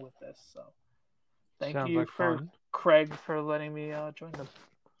along with this. So thank you for fun. Craig for letting me join them.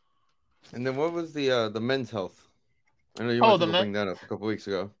 And then what was the men's health? I know you wanted to bring that up a couple weeks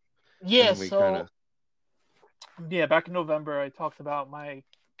ago. Yeah, Yeah, back in November, I talked about my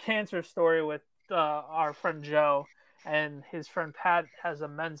cancer story with our friend Joe, and his friend Pat has a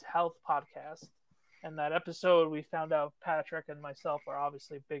men's health podcast. And that episode, we found out Patrick and myself are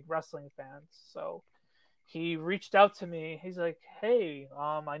obviously big wrestling fans. So he reached out to me. He's like, hey,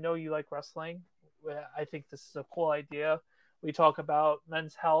 I know you like wrestling. I think this is a cool idea. We talk about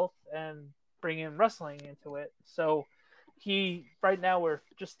men's health and bringing wrestling into it. So right now we're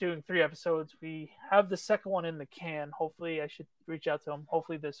just doing 3 episodes. We have the second one in the can. Hopefully I should reach out to him.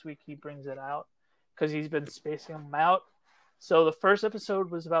 Hopefully this week he brings it out because he's been spacing them out. So the first episode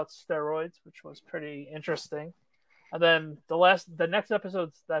was about steroids, which was pretty interesting. And then the next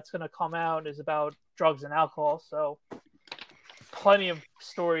episode that's going to come out is about drugs and alcohol. So plenty of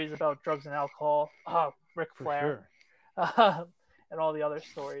stories about drugs and alcohol. Ric For Flair, sure. and all the other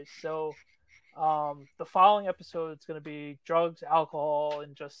stories. So, the following episode is going to be drugs, alcohol,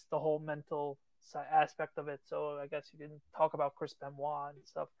 and just the whole mental aspect of it. So I guess you can talk about Chris Benoit and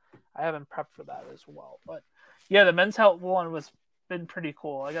stuff. I haven't prepped for that as well, but yeah, the men's health one was been pretty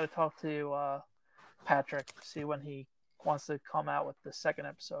cool. I got to talk to Patrick, see when he wants to come out with the second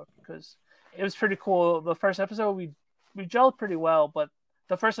episode, because it was pretty cool. The first episode we gelled pretty well, but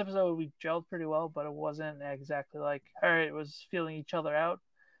it wasn't exactly like, all right, it was feeling each other out.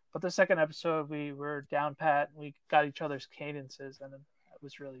 But the second episode we were down pat, and we got each other's cadences, and it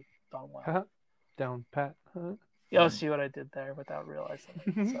was really done well. Down pat. You'll see what I did there without realizing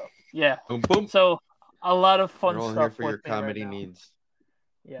it. So yeah. Boom, boom. So a lot of fun We're all stuff here for your with me right comedy now. needs.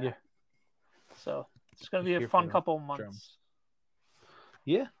 Yeah. So it's gonna Just be a here fun for couple months. drums.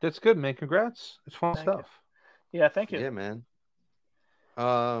 Yeah, that's good, man. Congrats. It's fun Thank you. stuff. Yeah, thank you. Yeah, man.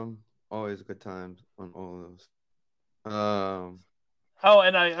 Always a good time on all of those. Oh,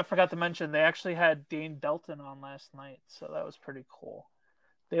 and I forgot to mention, they actually had Dane Delton on last night, so that was pretty cool.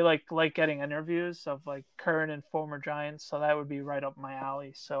 They like getting interviews of like current and former Giants, so that would be right up my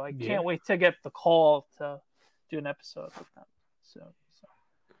alley. So I can't wait to get the call to do an episode with them. So.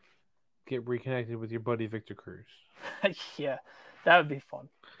 Get reconnected with your buddy Victor Cruz. Yeah, that would be fun.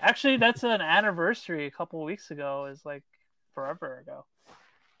 Actually, that's an anniversary a couple of weeks ago. Is like forever ago.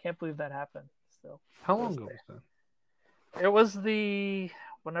 Can't believe that happened. Still. How long ago was that? It was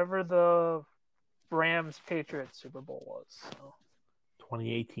whenever the Rams Patriots Super Bowl was. So.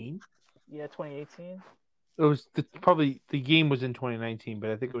 2018. Yeah, 2018. It was probably the game was in 2019, but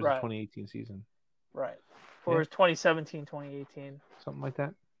I think it was the Right. 2018 season. Right. Or 2017, 2018. Something like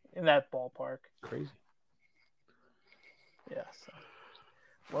that. In that ballpark. Crazy. Yeah. So.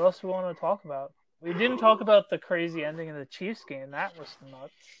 What else do we want to talk about? We didn't talk about the crazy ending of the Chiefs game. That was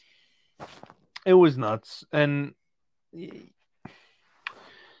nuts. It was nuts, and it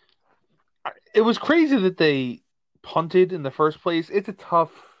was crazy that they punted in the first place. It's a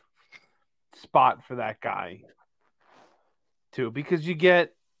tough spot for that guy, too, because you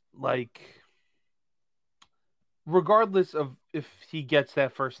get, like, regardless of if he gets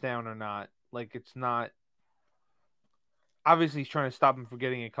that first down or not, like, it's not, obviously he's trying to stop him from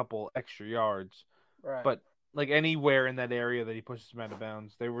getting a couple extra yards, right? But, like, anywhere in that area that he pushes him out of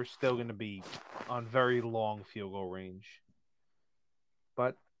bounds, they were still going to be on very long field goal range.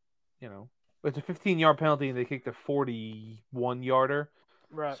 But, you know, it's a 15-yard penalty, and they kicked a 41-yarder.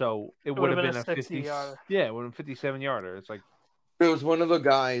 Right. So it would have been a 60-yarder. Yeah, it would have been a 57-yarder. It's like it was one of the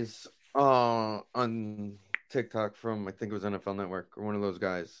guys on TikTok from, I think it was NFL Network, or one of those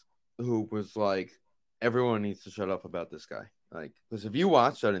guys who was like, everyone needs to shut up about this guy. Like, because if you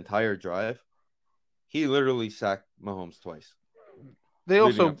watch that entire drive, he literally sacked Mahomes twice. They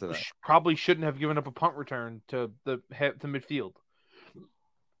also probably shouldn't have given up a punt return to midfield.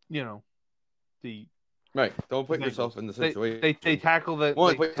 You know, right. Don't put yourself in the situation. They tackle the.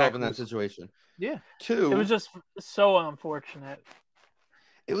 One, put yourself in that situation. Yeah. Two, it was just so unfortunate.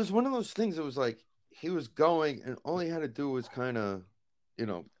 It was one of those things. It was like he was going, and all he had to do was kind of,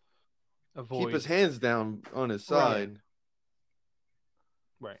 keep his hands down on his side.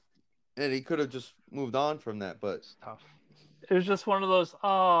 Right. And he could have just moved on from that, but it's tough. It was just one of those,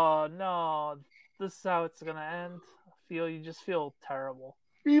 oh no, this is how it's gonna end. You just feel terrible.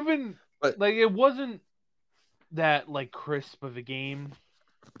 Like, it wasn't that like crisp of a game.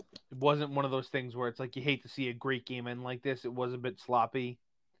 It wasn't one of those things where it's like you hate to see a great game end like this. It was a bit sloppy,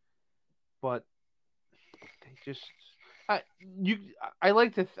 but they just. I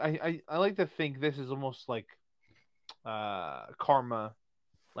like to think this is almost like karma,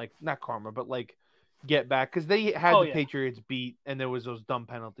 like not karma, but like get back, because they had the Patriots beat, and there was those dumb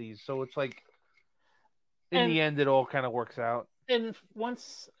penalties. So it's like in the end, it all kind of works out. And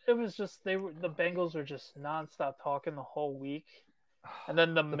once it was just the Bengals were just nonstop talking the whole week, and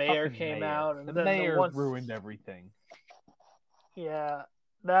then the mayor came out, and the then mayor ruined everything. Yeah,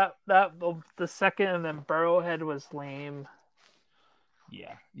 the second, and then Burrowhead was lame.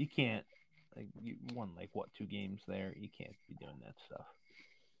 Yeah, you can't. Like, you won 2 games there. You can't be doing that stuff.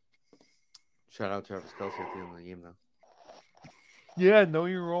 Shout out to Travis Kelce at the end of the game, though. Yeah, know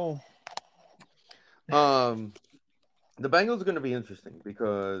your role. The Bengals are going to be interesting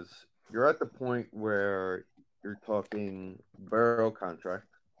because you're at the point where you're talking Burrow contract.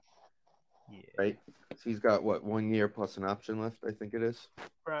 Yeah. Right? So he's got, 1 year plus an option left, I think it is?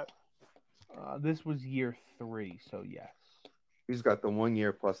 Right. This was year 3, so yes. He's got the 1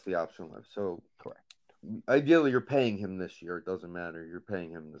 year plus the option left. So, correct. Ideally, you're paying him this year. It doesn't matter. You're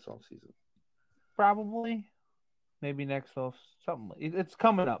paying him this offseason. Probably. maybe next off something. It's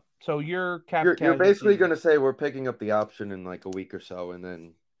coming up. So your cap. You're basically going to say we're picking up the option in like a week or so, and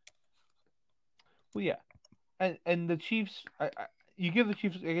then. Well, yeah, and the Chiefs. You give the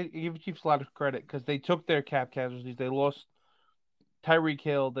Chiefs. You give the Chiefs a lot of credit because they took their cap casualties. They lost Tyreek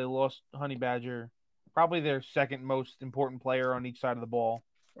Hill. They lost Honey Badger, probably their second most important player on each side of the ball.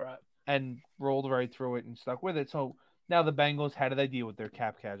 Right. And rolled right through it and stuck with it. So now the Bengals, how do they deal with their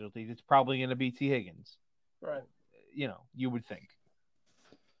cap casualties? It's probably going to be T. Higgins. Right. You would think.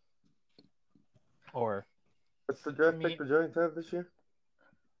 Or what's the draft pick the Giants have this year?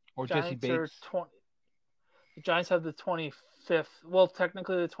 Or Jesse Bates. The Giants have the 25th. Well,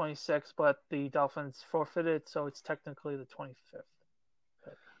 technically the 26th, but the Dolphins forfeited, so it's technically the 25th.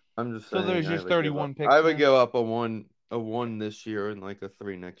 I'm just saying. So there's just 31 picks. I would give up a one this year and like a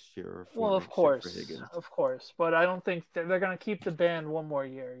 3 next year. Or 4 well, of course, for Higgins. of course, but I don't think they're going to keep the band one more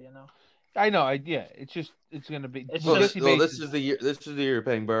year. I know. It's going to be. This is the year. This is the year you're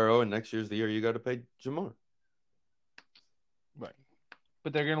paying Burrow, and next year's the year you got to pay Jamar. Right,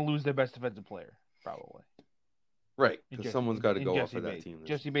 but they're going to lose their best defensive player probably. Right, because someone's got to go off of that team.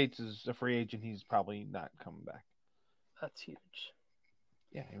 Jesse Bates is a free agent. He's probably not coming back. That's huge.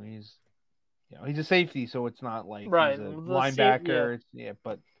 Yeah, I mean he's a safety, so it's not like he's a linebacker.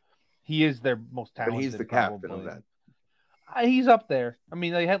 But he is their most talented. But he's the captain of that. He's up there. I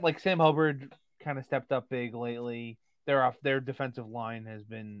mean, they had like Sam Hubbard kind of stepped up big lately. Their defensive line has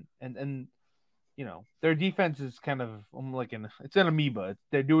been and their defense is kind of it's an amoeba.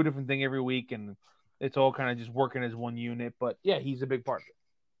 They do a different thing every week, and it's all kind of just working as one unit. But yeah, he's a big part of it.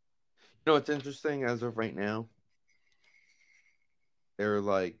 It's interesting as of right now. They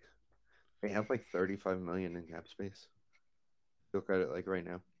have like $35 million in cap space. Look at it like right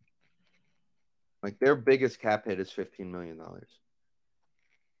now. Like their biggest cap hit is $15 million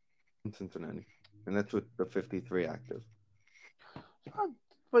in Cincinnati, and that's with the 53 active.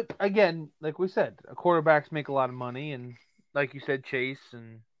 But again, like we said, quarterbacks make a lot of money, and like you said, Chase,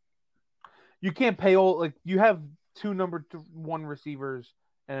 and you can't pay all. Like you have 2 number 1 receivers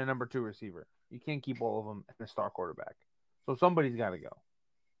and a number 2 receiver. You can't keep all of them and a star quarterback. So somebody's got to go,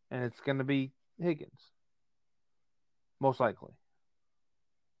 and it's going to be Higgins, most likely.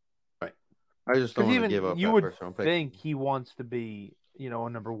 Right. I just don't want to give up. You would think he wants to be, a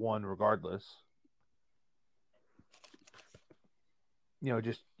number 1 regardless.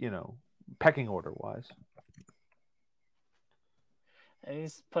 Pecking order wise. And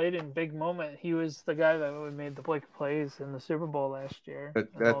he's played in big moment. He was the guy that made the big plays in the Super Bowl last year.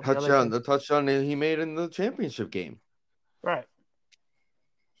 The touchdown he made in the championship game. Right.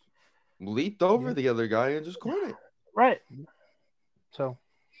 Leaped over the other guy and just caught it. Right. So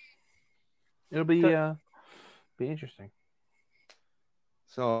it'll be interesting.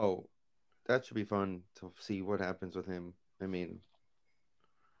 So that should be fun to see what happens with him. I mean,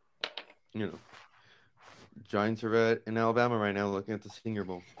 Giants are in Alabama right now looking at the Senior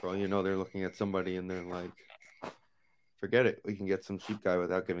Bowl. For all you know, they're looking at somebody and they're like, forget it. We can get some cheap guy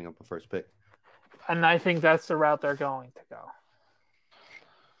without giving up a first pick. And I think that's the route they're going to go.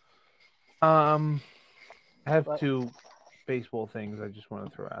 I have 2 baseball things I just want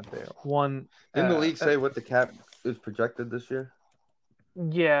to throw out there. One, didn't the league say what the cap is projected this year?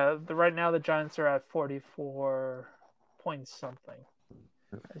 Yeah, right now the Giants are at 44 point something.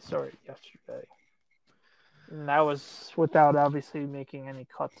 I saw it yesterday. And that was without obviously making any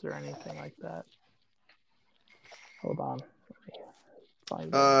cuts or anything like that. Hold on.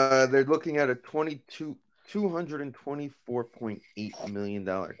 They're looking at a $224.8 million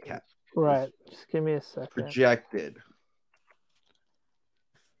cap. Right. Just give me a second. Projected.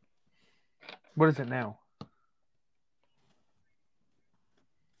 What is it now?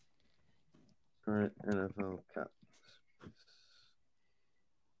 Current NFL cap.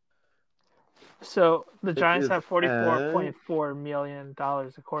 So the Giants have $44.4 million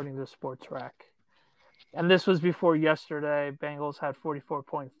according to SportsRack. And this was before yesterday. Bengals had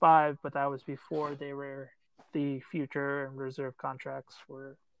 44.5, but that was before the future and reserve contracts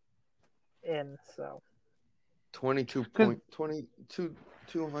were in. So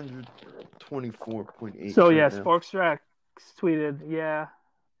 224.8. So yeah, SportsRack tweeted, yeah.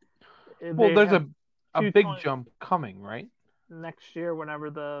 Well, there's a big jump coming, right? Next year, whenever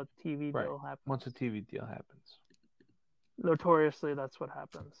the TV deal happens. Once the TV deal happens. Notoriously, that's what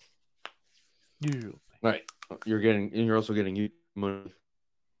happens. Usually. Right. You're also getting money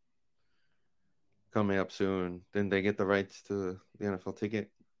coming up soon. Then they get the rights to the NFL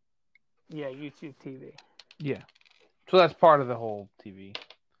ticket. Yeah, YouTube TV. Yeah. So that's part of the whole TV.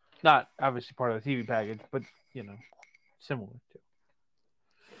 Not obviously part of the TV package, but, similar to.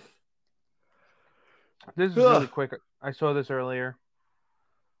 This is really quick. I saw this earlier.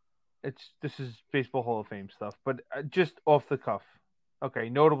 This is Baseball Hall of Fame stuff, but just off the cuff. Okay,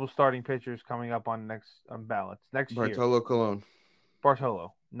 notable starting pitchers coming up on ballots next year. Bartolo Colon.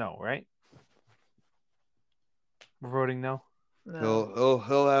 Bartolo, no, right? We're voting no.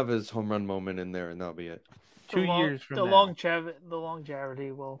 He'll have his home run moment in there, and that'll be it. 2 years from the now. The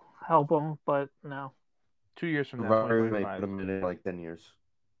longevity will help him, but no. 2 years from now, Put him in like 10 years.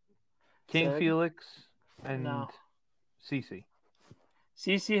 King Felix and CC.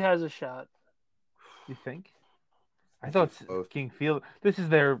 CC has a shot. You think? I thought King Felix. This is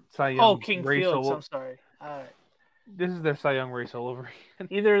their Cy Young. Oh, King Felix. I'm sorry. All right. This is their Cy Young race all over again.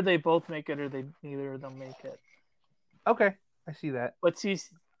 Either they both make it, or neither of them make it. Okay, I see that. But CC,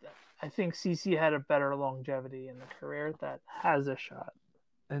 I think CC had a better longevity in the career that has a shot.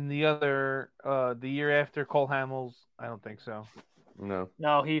 And the other, the year after Cole Hamels, I don't think so.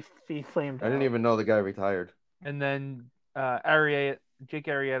 No, he flamed. I didn't even know the guy retired. And then Jake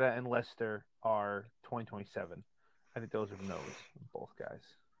Arrieta and Lester are 2027. I think those are no's, both guys.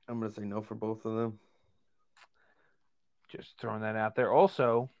 I'm gonna say no for both of them. Just throwing that out there.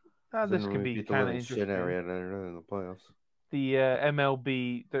 Also, this could be kind of interesting. Arrieta in the playoffs. The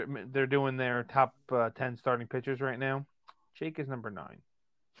MLB, they're doing their top 10 starting pitchers right now. Jake is number 9.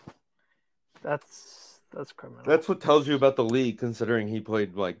 That's criminal. That's what tells you about the league, considering he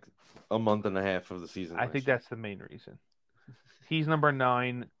played like a month and a half of the season. I think that's the main reason. He's number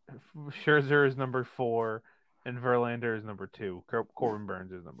 9. Scherzer is number 4. And Verlander is number 2. Corbin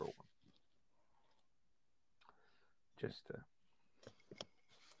Burns is number 1. Just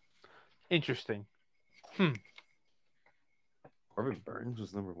interesting. Corbin Burns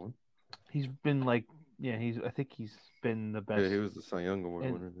was number 1. He's been I think he's been the best. Yeah, he was the Cy Young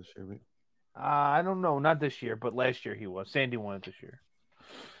Award winner this year, right? I don't know, not this year, but last year he was. Sandy won it this year.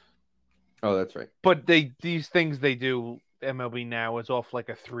 Oh, that's right. But these things they do. MLB now is off like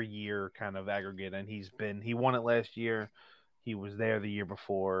a 3-year kind of aggregate, and he won it last year. He was there the year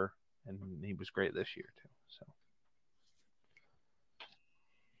before, and he was great this year too.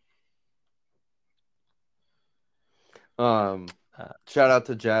 So, shout out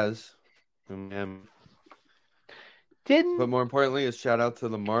to Jazz, but more importantly, is shout out to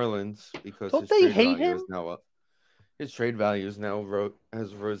the Marlins because don't they hate him? Is now up. His trade value is now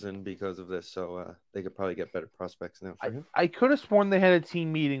has risen because of this, so they could probably get better prospects now for him. I could have sworn they had a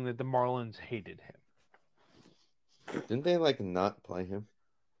team meeting that the Marlins hated him. Didn't they not play him?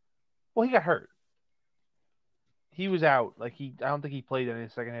 Well, he got hurt. He was out. I don't think he played in the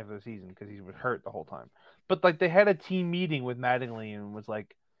second half of the season because he was hurt the whole time. But they had a team meeting with Mattingly and was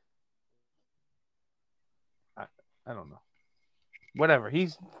like, I don't know, whatever.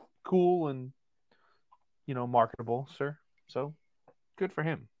 He's cool and marketable, sir. So good for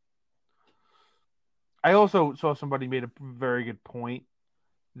him. I also saw somebody made a very good point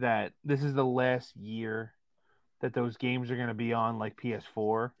that this is the last year that those games are going to be on like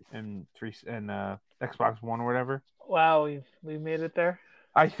PS4 and Xbox One or whatever. Wow, we made it there.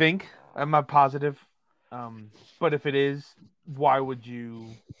 I think. I'm not positive. But if it is, why would you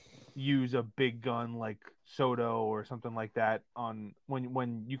use a big gun like Soto or something like that on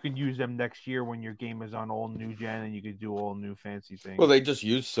when you can use them next year when your game is on all new gen and you could do all new fancy things? Well, they just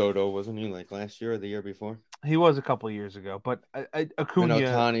used Soto, wasn't he? Last year or the year before? He was a couple of years ago, but Acuna. And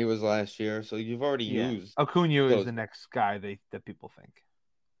Ohtani was last year, so you've already used. Acuna is the next guy that people think.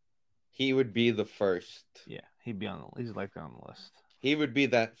 He would be the first. Yeah, he'd be on the. He's on the list. He would be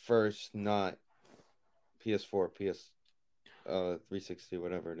that first, not PS4, 360,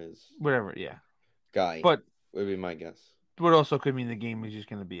 whatever it is. Whatever, yeah. Guy, but would be my guess. But also could mean the game is just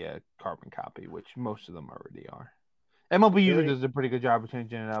going to be a carbon copy, which most of them already are. MLB usually does a pretty good job of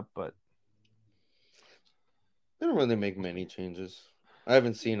changing it up, but they don't really make many changes. I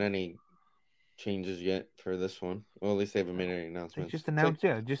haven't seen any changes yet for this one. Well, at least they haven't made any announcements. They just announced,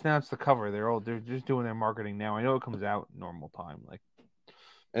 just announced the cover. They're just doing their marketing now. I know it comes out normal time,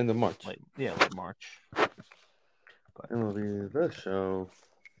 end of March. Late March. But it'll be the show.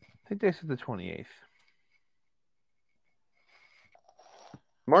 I think they said the 28th.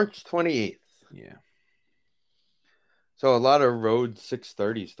 March 28th. Yeah. So a lot of road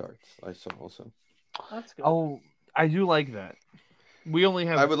 6:30 starts. I saw also. That's good. Oh, I do like that. We only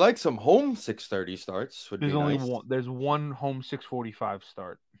have. I would like some home 6:30 starts. There's only one. There's one home 6:45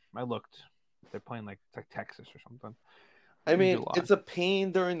 start. I looked. They're playing it's like Texas or something. I mean, it's a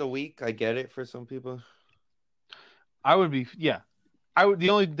pain during the week. I get it for some people. I would be, yeah. The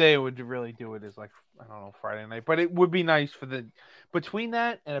only day I would really do it is Friday night. But it would be nice for between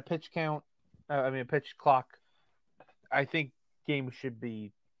that and a pitch count. A pitch clock. I think games should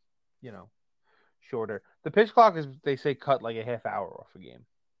be, shorter. The pitch clock is, they say, cut like a half hour off a game.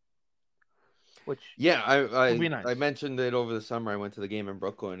 Which I would be nice. I mentioned it over the summer. I went to the game in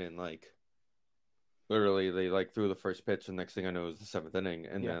Brooklyn and like literally they like threw the first pitch and next thing I know it was the 7th inning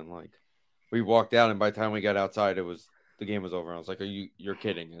and then like we walked out and by the time we got outside the game was over. And I was like, you're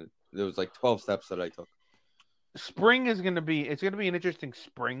kidding. And there was like 12 steps that I took. Spring is going to be an interesting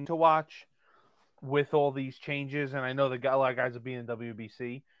spring to watch with all these changes, and I know a lot of guys will be in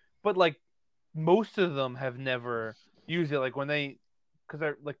WBC, but like most of them have never used it. Like when because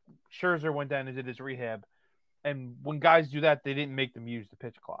they're like Scherzer went down and did his rehab, and when guys do that, they didn't make them use the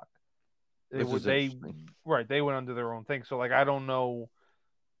pitch clock. They went under their own thing. So like I don't know,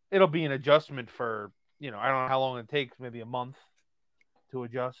 it'll be an adjustment for I don't know how long it takes, maybe a month to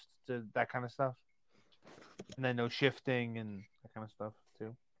adjust to that kind of stuff, and then no shifting and that kind of stuff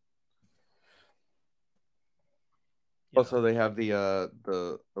too. Also, they have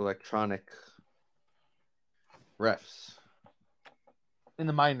the electronic refs. In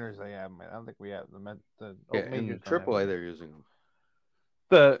the minors, they have. I don't think we have the in AAA they're using them.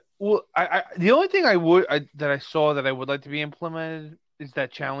 The only thing that I saw that I would like to be implemented is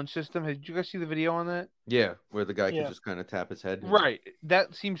that challenge system. Did you guys see the video on that? Yeah, where the guy can just kind of tap his head. Right.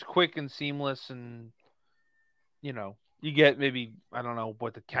 That seems quick and seamless, and you get maybe, I don't know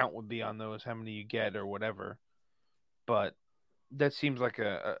what the count would be on those, how many you get or whatever. But that seems like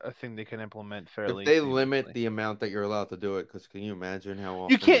a thing they can implement fairly. If they limit the amount that you're allowed to do it, because can you imagine how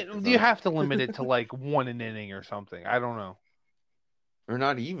often you can't? You have to limit it to like 1 an inning or something. I don't know, or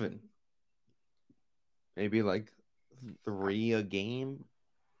not even. Maybe like 3 a game.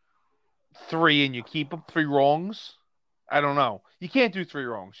 3 and you keep up 3 wrongs. I don't know. You can't do 3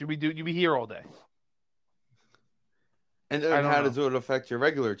 wrongs. You'd be here all day. And then how does it affect your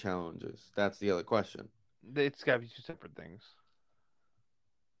regular challenges? That's the other question. It's got to be 2 separate things.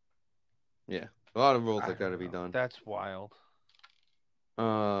 Yeah, a lot of rules that got to be done. That's wild.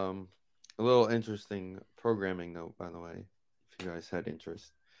 A little interesting programming note, by the way, if you guys had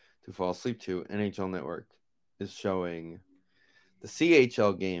interest to fall asleep to, NHL Network is showing the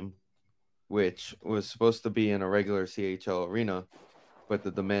CHL game, which was supposed to be in a regular CHL arena, but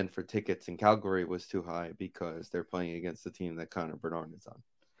the demand for tickets in Calgary was too high because they're playing against the team that Connor Bernard is on.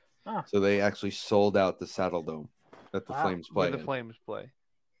 So they actually sold out the Saddle Dome that the Flames play. Where the Flames play.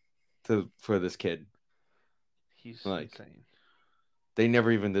 For this kid. He's insane. They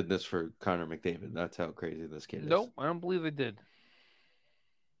never even did this for Connor McDavid. That's how crazy this kid is. Nope, I don't believe they did.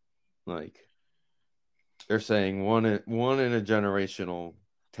 Like, they're saying one in a generational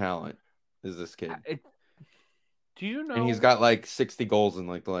talent is this kid. Do you know? And he's got like 60 goals in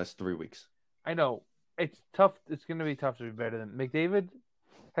like the last 3 weeks. I know. It's tough. It's going to be tough to be better than McDavid.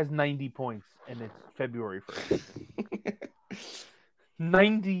 Has 90 points, and it's February 1st.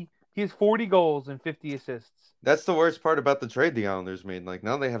 90. He has 40 goals and 50 assists. That's the worst part about the trade the Islanders made. Like,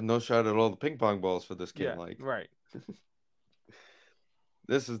 now they have no shot at all the ping pong balls for this kid. Yeah, like, right.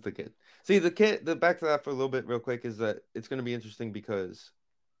 This is the kid. See, the kid, back to that for a little bit real quick, is that it's going to be interesting because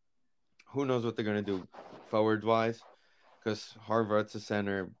who knows what they're going to do forward-wise. Because Harvard's a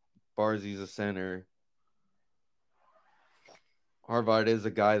center. Barzy's a center. Harvard is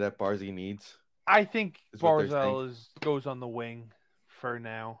a guy that Barzy needs. I think Barzal goes on the wing for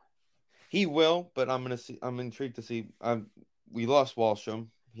now. He will, but I'm intrigued to see. We lost Wallstrom.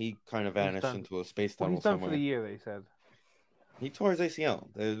 He kind of vanished into a space tunnel he's done somewhere. For the year, they said. He tore his ACL.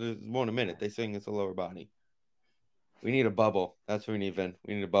 There's more in a minute. They saying it's a lower body. We need a bubble. That's what we need, Vin.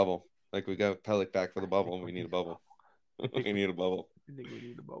 We need a bubble. Like we got Pellick back for the bubble. We need a bubble. We need a bubble. I think we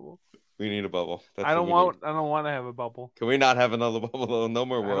need a bubble. We need a bubble. That's I don't want to have a bubble. Can we not have another bubble though? No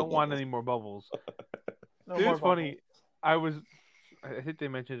more world. I don't want any more bubbles. It's funny. I think they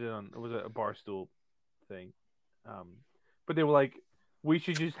mentioned it was a Barstool thing. But they were like, we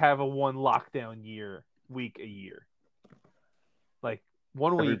should just have a 1 lockdown week a year. Like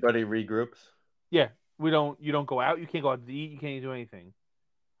 1 week. Everybody regroups. Yeah. You don't go out. You can't go out to eat. You can't do anything.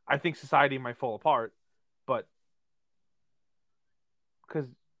 I think society might fall apart, but because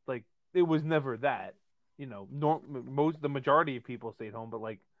like it was never that, the majority of people stayed home, but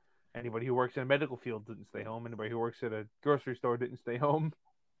like anybody who works in a medical field didn't stay home. Anybody who works at a grocery store didn't stay home.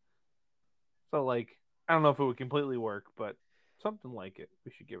 So like, I don't know if it would completely work, but something like it.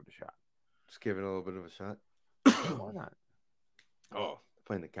 We should give it a shot. Just give it a little bit of a shot. Why not? Oh,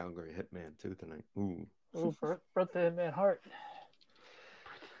 playing the Calgary Hitman too tonight. Ooh. Brought the Hitman Hart.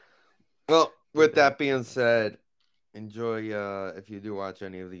 Well, with that being said, enjoy if you do watch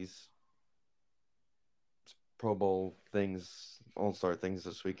any of these Pro Bowl things, All-Star things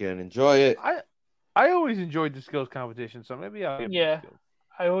this weekend. Enjoy it. I always enjoyed the skills competition, so maybe I'll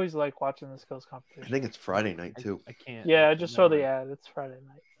I always like watching the skills I competition. think it's Friday night too. I can't. Yeah, I just saw the ad. It's Friday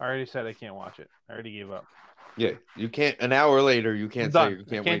night. I already said I can't watch it. I already gave up. Yeah, you can't. An hour later, you can't I'm say done. you I can't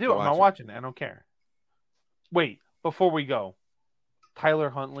can't wait do to it. I'm watch not it. watching it. I don't care. Wait, before we go, Tyler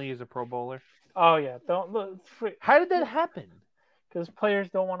Huntley is a Pro Bowler. Oh yeah, don't look. How did that happen? Because players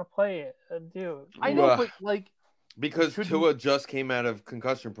don't want to play it. Do I know, Ugh. but like, Because Should- Tua just came out of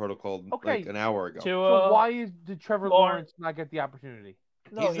concussion protocol Okay. like an hour ago. so why did Trevor Lawrence- Lawrence not get the opportunity?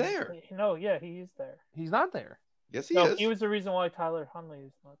 He's there. No, yeah, he's there. He's not there. Yes, he No, is. he was the reason why Tyler Huntley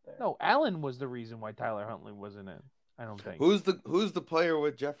is not there. No, Allen was the reason why Tyler Huntley wasn't in. I don't think. Who's the player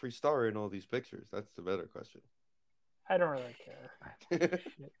with Jeffree Star in all these pictures? That's the better question. I don't really care.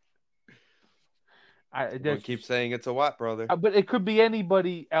 I Don't keep saying it's a Watt brother. but it could be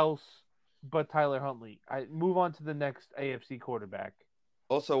anybody else but Tyler Huntley. I move on to the next AFC quarterback.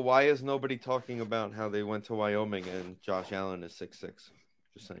 Also, why is nobody talking about how they went to Wyoming and Josh Allen is 6'6"?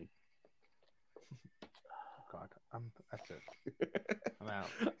 Just saying. God, that's it. I'm out.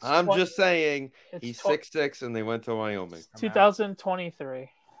 I'm just saying It's he's tw- 6'6" and they went to Wyoming. I'm out. 2023.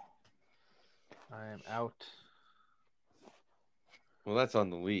 I am out. Well, that's on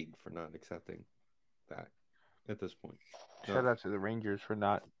the league for not accepting that at this point. Shout out to the Rangers for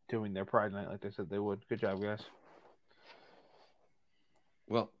not doing their Pride Night like they said they would. Good job, guys.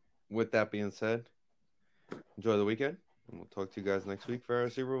 Well, with that being said, enjoy the weekend, and we'll talk to you guys next week for our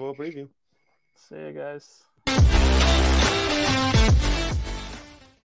Super Bowl preview. See you guys.